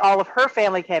 And then all of her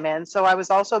family came in. So I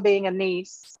was also being a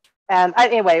niece. And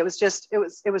anyway, it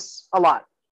was a lot.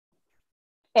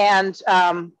 And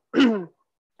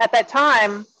at that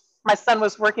time, my son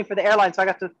was working for the airline, so I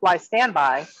got to fly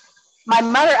standby. My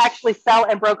mother actually fell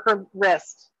and broke her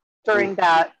wrist during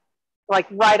that, like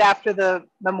right after the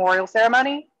memorial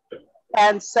ceremony.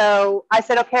 And so I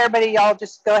said, okay, everybody, y'all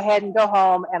just go ahead and go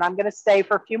home. And I'm going to stay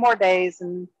for a few more days.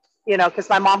 And, you know, because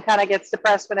my mom kind of gets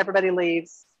depressed when everybody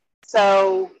leaves.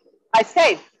 So I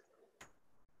stayed.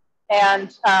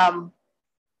 And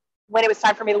when it was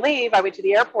time for me to leave, I went to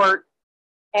the airport,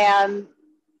 and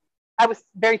I was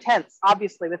very tense,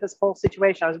 obviously, with this whole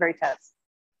situation. I was very tense.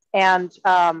 And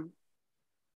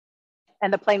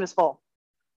the plane was full.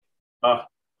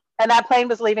 And that plane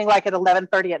was leaving like at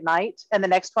 11:30 at night. And the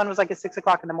next one was like at 6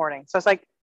 o'clock in the morning. So I was like,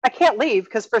 I can't leave,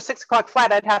 because for a 6 o'clock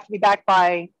flight, I'd have to be back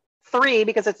by 3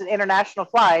 because it's an international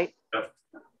flight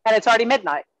and it's already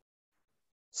midnight.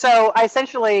 So I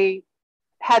essentially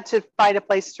had to find a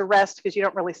place to rest, because you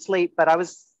don't really sleep. But I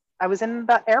was in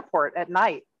the airport at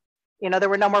night. You know, there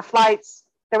were no more flights.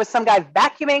 There was some guy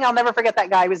vacuuming. I'll never forget that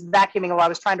guy. He was vacuuming while I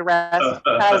was trying to rest.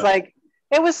 And I was like,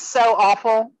 it was so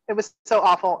awful. It was so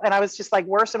awful. And I was just like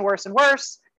worse and worse and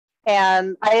worse.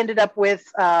 And I ended up with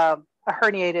a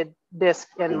herniated disc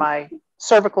in my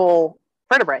cervical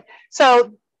vertebrae.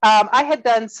 So I had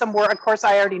done some work. Of course,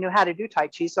 I already knew how to do Tai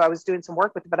Chi. So I was doing some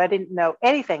work with it, but I didn't know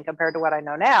anything compared to what I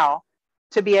know now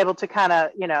to be able to kind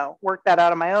of, you know, work that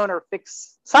out on my own or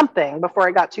fix something before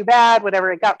it got too bad, whatever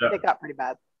it got pretty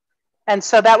bad. And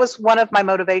so that was one of my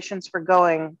motivations for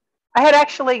going. I had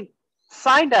actually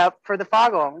signed up for the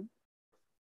Fagong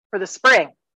for the spring.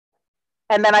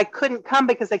 And then I couldn't come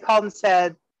because they called and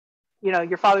said, you know,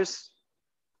 your father's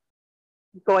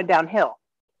going downhill.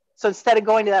 So instead of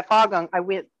going to that Fagong, I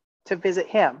went to visit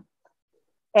him.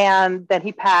 And then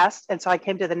he passed. And so I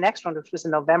came to the next one, which was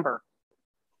in November.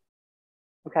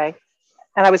 Okay.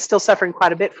 And I was still suffering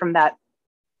quite a bit from that.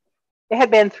 It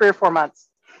had been 3 or 4 months.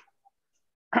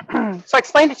 So I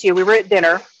explained it to you. We were at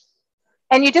dinner,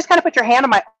 and you just kind of put your hand on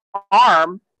my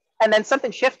arm, and then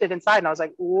something shifted inside. And I was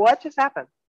like, what just happened?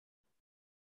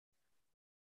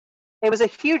 It was a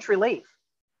huge relief.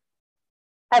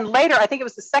 And later, I think it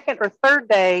was the 2nd or 3rd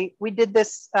day, we did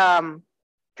this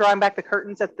drawing back the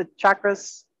curtains at the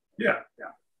chakras. Yeah.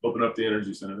 Open up the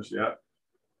energy centers. Yeah.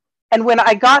 And when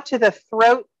I got to the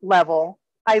throat level,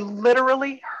 I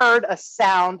literally heard a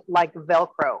sound like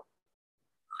Velcro.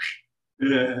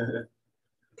 Yeah.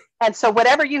 And so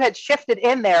whatever you had shifted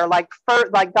in there, got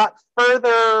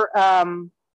further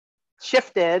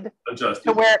shifted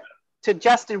Adjusted.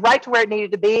 Adjusted right to where it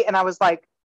needed to be. And I was like,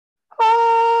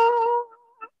 oh,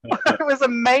 it was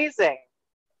amazing.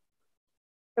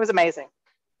 It was amazing.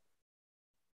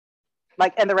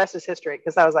 Like, and the rest is history,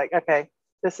 because I was like, okay,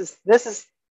 this is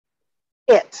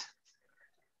it.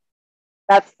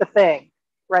 That's the thing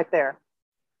right there.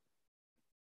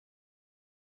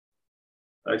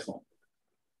 Excellent.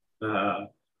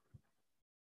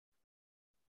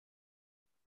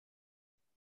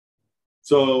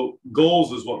 So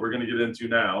goals is what we're going to get into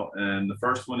now. And the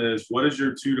first one is, what is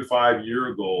your 2 to 5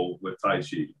 year goal with Tai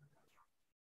Chi?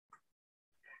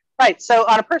 Right. So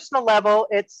on a personal level,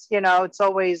 it's, you know, it's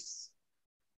always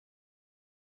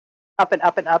up and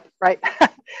up and up, right?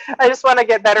 I just want to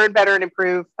get better and better and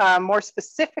improve. More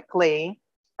specifically,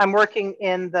 I'm working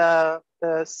in the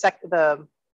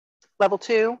level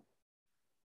 2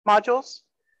 modules.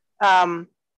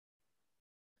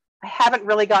 I haven't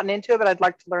really gotten into it, but I'd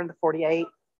like to learn the 48.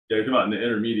 Yeah, come out in the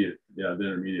intermediate. Yeah, the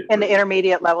intermediate. In the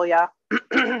intermediate level, yeah.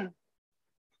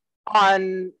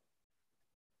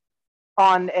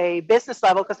 On a business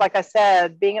level, because like I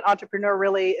said, being an entrepreneur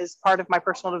really is part of my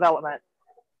personal development.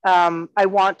 I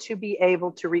want to be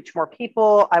able to reach more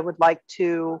people. I would like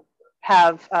to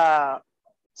have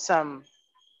some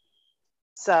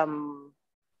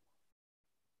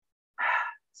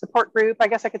support group, I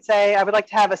guess I could say. I would like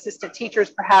to have assistant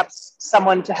teachers, perhaps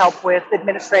someone to help with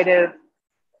administrative,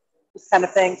 this kind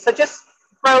of thing. So just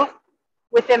growth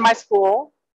within my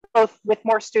school, both with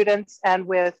more students and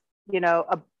with, you know,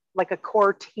 like a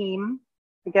core team,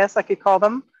 I guess I could call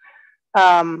them.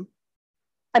 And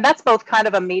that's both kind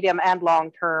of a medium and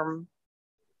long-term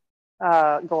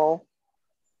goal.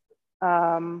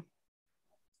 And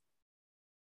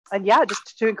yeah,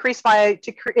 just to increase my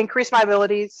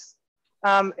abilities.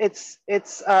 It's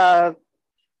an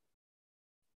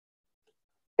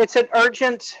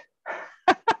urgent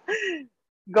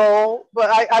goal, but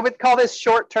I would call this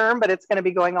short term, but it's going to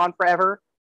be going on forever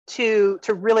to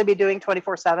really be doing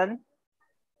 24/7.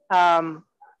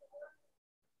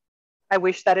 I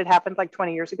wish that had happened like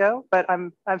 20 years ago, but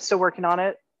I'm still working on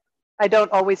it. I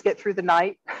don't always get through the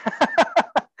night.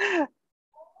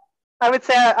 I would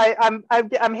say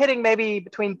I'm hitting maybe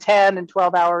between 10 and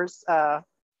 12 hours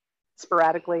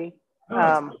sporadically.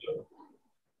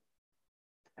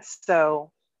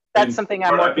 So that's something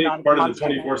I'm working on. Part of the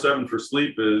 24/7 for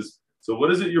sleep is, so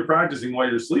what is it you're practicing while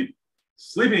you're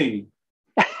sleeping?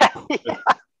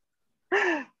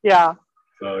 Yeah.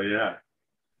 So yeah.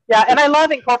 Yeah, and I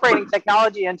love incorporating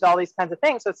technology into all these kinds of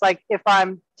things. So it's like if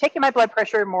I'm taking my blood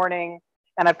pressure in the morning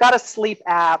and I've got a sleep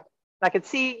app, I could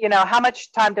see, you know, how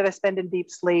much time did I spend in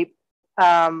deep sleep.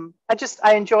 I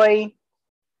enjoy,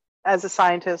 as a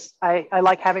scientist, I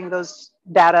like having those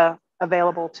data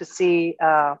available to see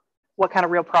what kind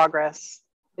of real progress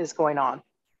is going on.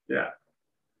 Yeah,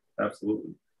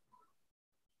 absolutely.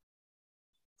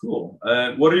 Cool.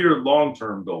 What are your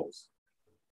long-term goals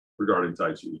regarding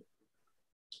Tai Chi?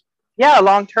 Yeah,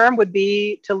 long-term would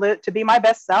be to be my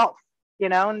best self, you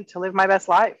know, and to live my best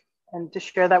life and to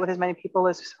share that with as many people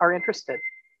as are interested.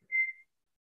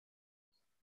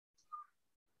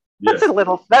 Yes.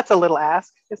 That's a little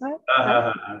ask, isn't it?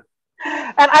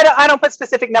 And I don't put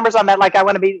specific numbers on that. Like I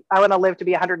want to live to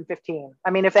be 115.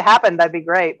 I mean, if it happened, that'd be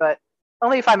great, but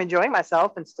only if I'm enjoying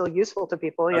myself and still useful to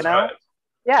people, you know? Right.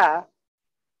 Yeah.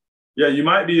 Yeah, you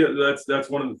might be. That's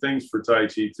one of the things for Tai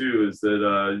Chi too, is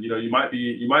that you know, you might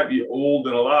be old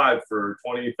and alive for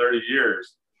 20, 30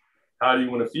 years. How do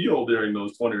you want to feel during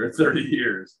those 20 or 30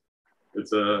 years?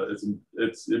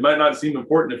 It might not seem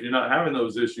important if you're not having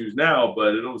those issues now,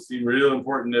 but it'll seem real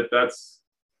important if that's,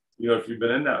 you know, if you've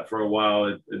been in that for a while,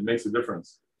 it makes a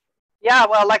difference. Yeah,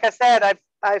 well, like I said,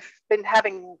 I've been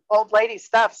having old lady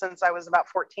stuff since I was about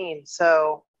 14.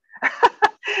 So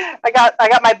I got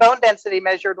my bone density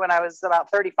measured when I was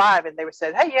about 35, and they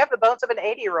said, "Hey, you have the bones of an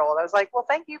 80-year-old." I was like, "Well,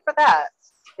 thank you for that."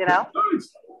 You know,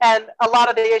 and a lot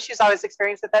of the issues I was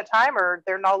experiencing at that time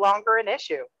they're no longer an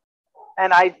issue,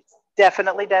 and I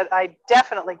definitely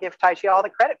give Tai Chi all the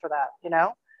credit for that. You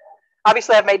know,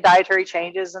 obviously I've made dietary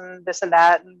changes and this and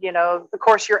that, and you know, of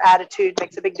course, your attitude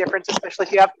makes a big difference, especially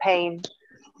if you have pain.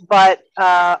 But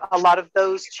a lot of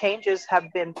those changes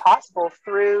have been possible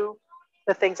through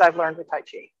the things I've learned with Tai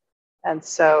Chi. And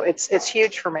so it's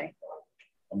huge for me.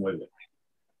 I'm with you.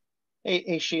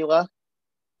 Hey, Sheila.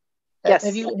 Yes.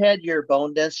 Have you had your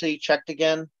bone density checked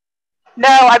again? No,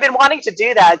 I've been wanting to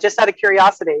do that just out of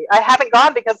curiosity. I haven't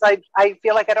gone because I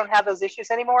feel like I don't have those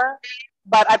issues anymore,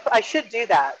 but I should do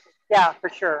that. Yeah, for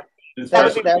sure.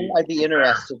 I'd be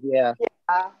interested. Yeah.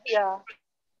 Yeah.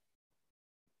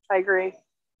 I agree.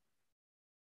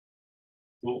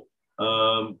 Cool.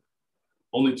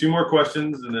 Only two more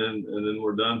questions, and then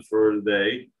we're done for the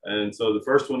day. And so the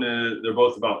first one is, they're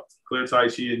both about clear Tai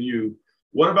Chi and you.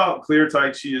 What about clear Tai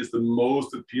Chi is the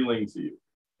most appealing to you?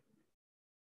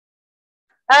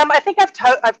 I think I've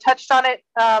touched on it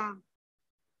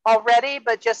already,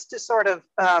 but just to sort of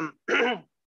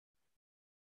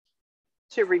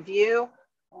to review.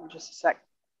 Just a sec.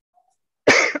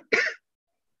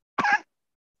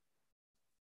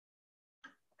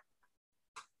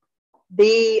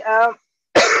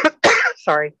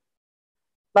 Sorry, a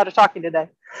lot of talking today.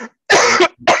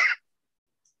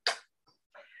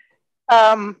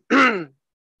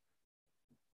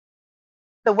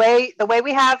 The way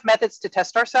we have methods to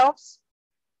test ourselves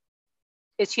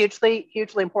is hugely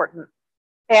important,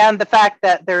 and the fact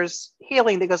that there's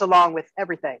healing that goes along with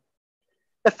everything.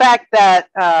 The fact that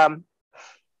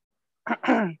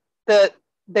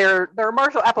there are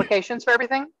martial applications for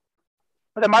everything.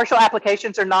 The martial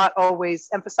applications are not always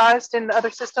emphasized in other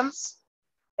systems.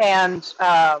 And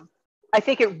I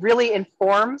think it really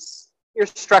informs your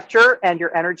structure and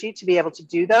your energy to be able to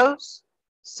do those.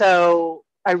 So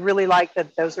I really like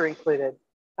that those are included.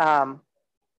 But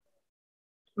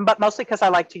mostly because I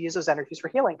like to use those energies for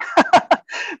healing.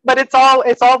 But it's all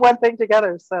one thing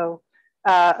together. So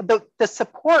the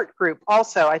support group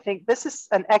also, I think this is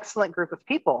an excellent group of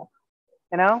people.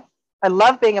 You know, I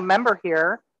love being a member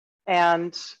here.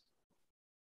 And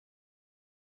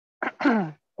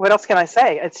what else can I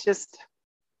say? It's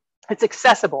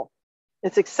accessible.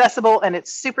 It's accessible and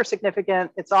it's super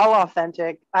significant. It's all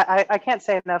authentic. I can't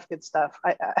say enough good stuff.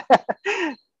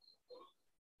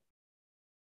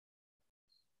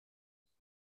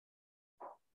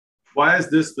 Why is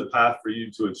this the path for you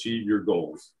to achieve your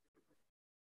goals?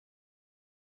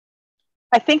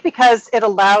 I think because it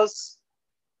allows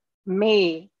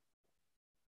me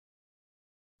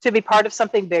to be part of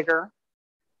something bigger,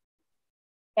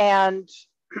 and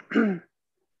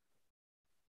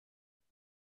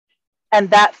and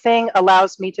that thing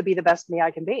allows me to be the best me I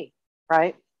can be,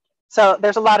 right? So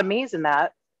there's a lot of me's in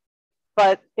that,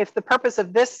 but if the purpose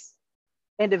of this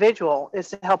individual is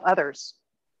to help others,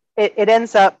 it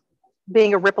ends up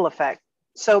being a ripple effect.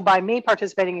 So by me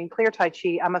participating in Clear Tai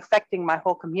Chi, I'm affecting my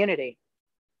whole community.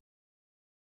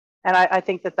 And I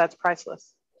think that that's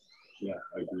priceless. Yeah,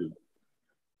 I agree.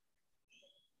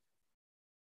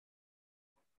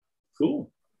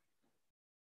 Cool.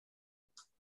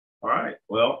 All right.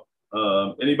 Well,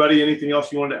 anything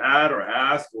else you wanted to add or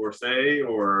ask or say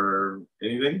or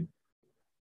anything?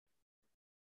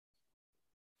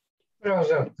 It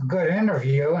was a good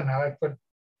interview, and I like what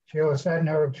Sheila said in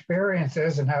her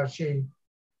experiences and how she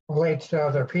relates to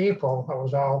other people. That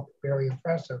was all very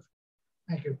impressive.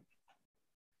 Thank you.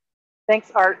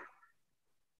 Thanks, Art.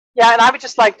 Yeah, and I would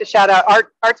just like to shout out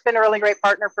Art. Art's been a really great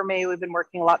partner for me. We've been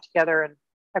working a lot together, and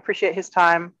I appreciate his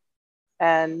time.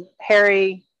 And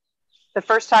Harry, the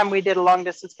first time we did a long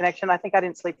distance connection, I think I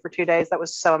didn't sleep for 2 days. That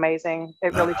was so amazing.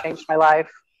 It really changed my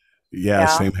life. Yeah,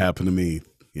 same happened to me.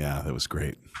 Yeah, that was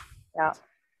great. Yeah.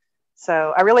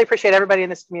 So I really appreciate everybody in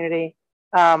this community.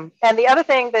 And the other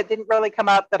thing that didn't really come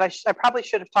up that I probably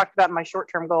should have talked about in my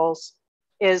short-term goals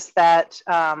is that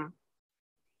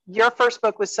your first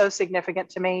book was so significant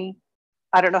to me.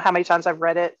 I don't know how many times I've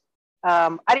read it.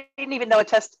 I didn't even know a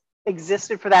test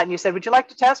existed for that. And you said, would you like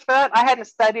to test for that? I hadn't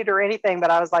studied or anything, but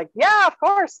I was like, yeah, of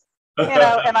course. You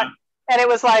know, and it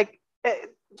was like,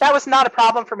 that was not a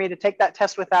problem for me to take that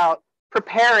test without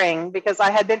preparing, because I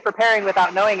had been preparing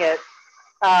without knowing it.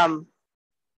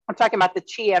 I'm talking about the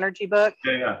Chi Energy book.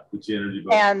 Yeah, the Chi Energy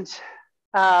book. And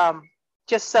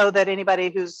just so that anybody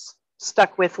who's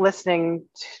stuck with listening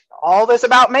to all this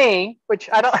about me, which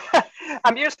I don't,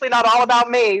 I'm usually not all about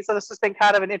me. So this has been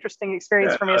kind of an interesting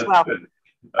experience for me as well.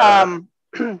 I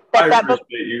that book,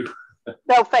 appreciate you.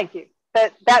 no, thank you.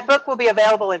 That book will be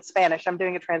available in Spanish. I'm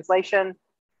doing a translation.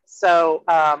 So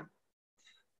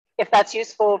if that's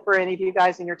useful for any of you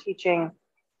guys in your teaching,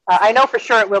 I know for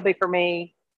sure it will be for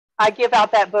me. I give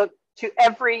out that book to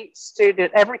every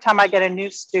student. Every time I get a new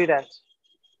student,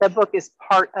 the book is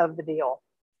part of the deal.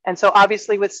 And so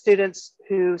obviously with students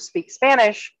who speak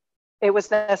Spanish, it was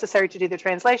necessary to do the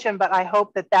translation, but I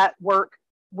hope that that work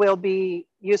will be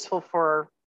useful for,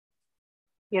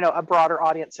 you know, a broader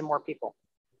audience and more people,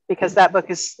 because that book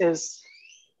is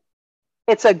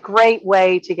it's a great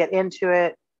way to get into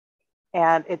it,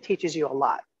 and it teaches you a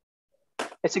lot.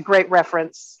 It's a great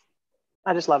reference.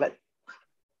 I just love it.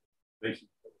 Thank you.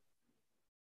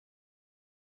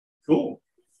 Cool.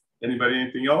 Anybody,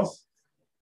 anything else?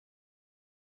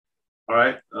 All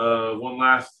right. One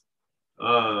last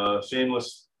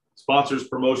shameless sponsors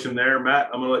promotion there. Matt,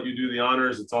 I'm going to let you do the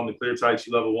honors. It's on the Clear Tai Chi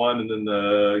Level 1 and then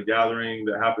the gathering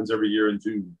that happens every year in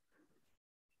June.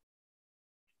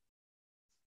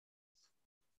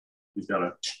 He's got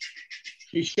a...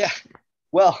 Yeah.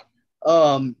 Well,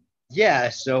 yeah.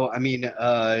 So, I mean,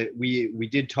 we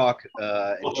did talk.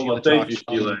 Well, thank you,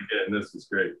 Sheila. Again, this is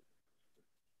great.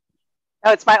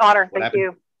 Oh, it's my honor. What Thank happened?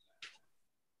 you.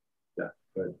 Yeah,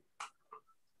 go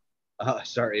ahead.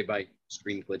 Sorry, my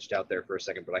screen glitched out there for a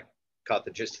second, but I caught the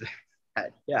gist of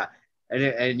that. Yeah.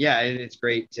 And yeah, and it's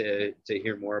great to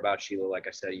hear more about Sheila. Like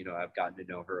I said, you know, I've gotten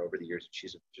to know her over the years.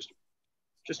 She's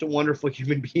just a wonderful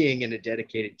human being and a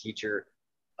dedicated teacher.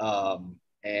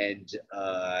 And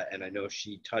I know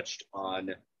she touched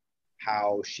on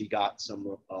how she got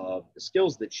some of the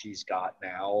skills that she's got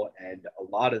now. And a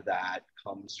lot of that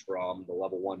comes from the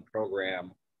Level 1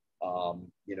 program.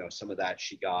 You know, some of that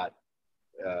she got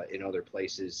in other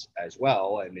places as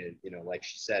well. And, it, you know, like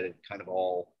she said, it kind of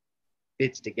all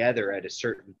fits together at a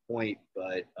certain point.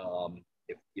 But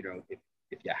if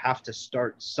you have to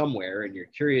start somewhere and you're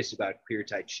curious about Clear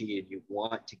Tai Chi and you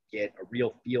want to get a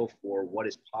real feel for what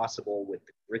is possible with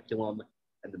the curriculum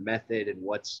and the method and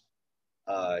what's,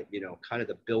 you know, kind of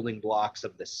the building blocks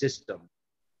of the system,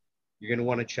 you're going to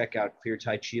want to check out Clear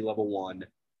Tai Chi Level 1.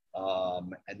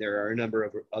 And there are a number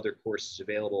of other courses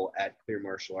available at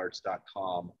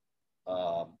clearmartialarts.com.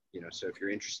 You know, so if you're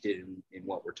interested in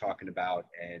what we're talking about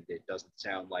and it doesn't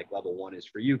sound like Level 1 is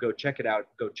for you, go check it out.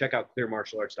 Go check out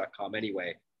clearmartialarts.com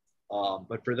anyway.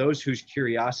 But for those whose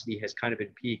curiosity has kind of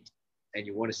been piqued and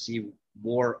you want to see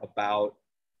more about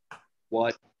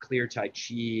what Clear Tai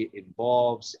Chi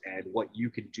involves and what you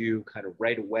can do kind of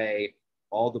right away,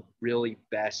 all the really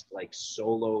best like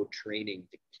solo training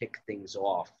to kick things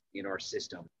off in our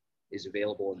system is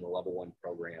available in the Level 1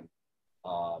 program.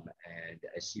 And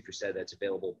as Seifer said, that's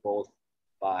available both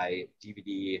by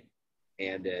DVD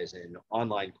and as an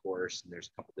online course. And there's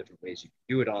a couple different ways you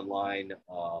can do it online.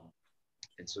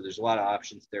 And so there's a lot of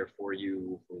options there for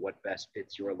you for what best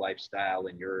fits your lifestyle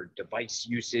and your device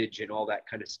usage and all that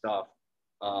kind of stuff.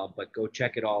 But go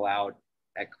check it all out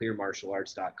at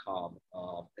clearmartialarts.com.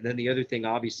 And then the other thing,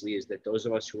 obviously, is that those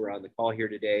of us who are on the call here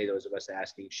today, those of us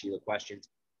asking Sheila questions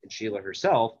and Sheila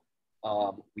herself,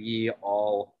 we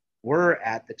all were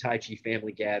at the Tai Chi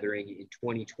family gathering in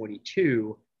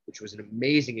 2022, which was an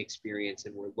amazing experience.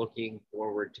 And we're looking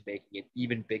forward to making it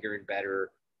even bigger and better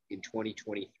in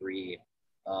 2023.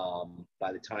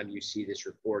 By the time you see this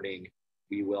recording,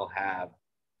 we will have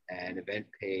an event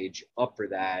page up for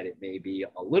that. It may be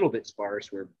a little bit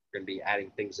sparse. We're going to be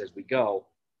adding things as we go,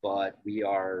 but we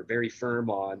are very firm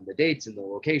on the dates and the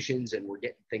locations, and we're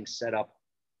getting things set up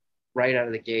right out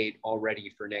of the gate already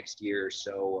for next year.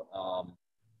 So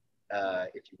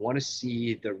if you want to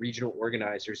see the regional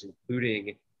organizers,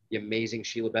 including the amazing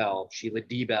Sheila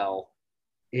D. Bell,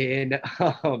 in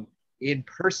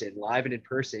person, live and in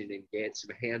person, and get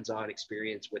some hands-on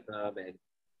experience with them, and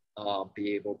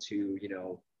be able to,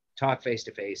 talk face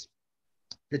to face.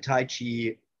 The Tai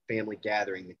Chi family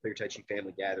gathering, the Clear Tai Chi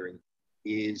family gathering,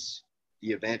 is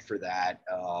the event for that.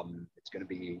 It's going to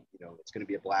be, it's going to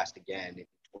be a blast again in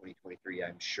 2023,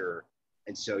 I'm sure.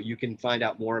 And so you can find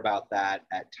out more about that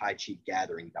at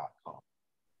taichigathering.com.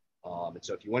 And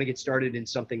so if you want to get started in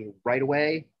something right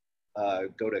away,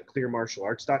 go to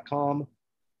clearmartialarts.com.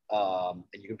 And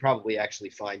you can probably actually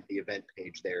find the event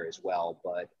page there as well.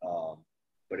 But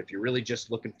if you're really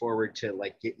just looking forward to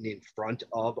like getting in front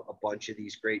of a bunch of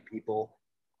these great people,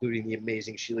 including the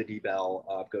amazing Sheila D.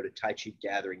 Bell, go to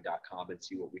taichigathering.com and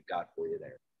see what we've got for you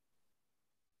there.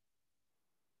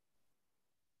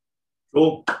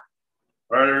 Cool.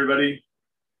 All right, everybody.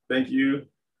 Thank you.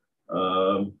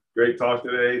 Great talk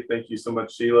today. Thank you so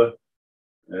much, Sheila.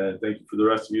 And thank you for the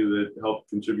rest of you that helped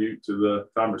contribute to the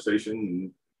conversation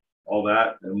and all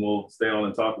that. And we'll stay on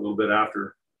and talk a little bit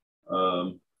after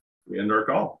we end our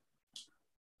call.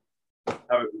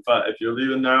 Have fun. If you're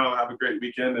leaving now, have a great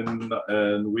weekend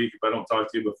and week. If I don't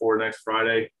talk to you before next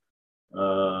Friday,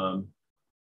 I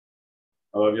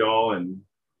love y'all and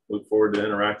look forward to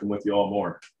interacting with you all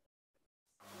more.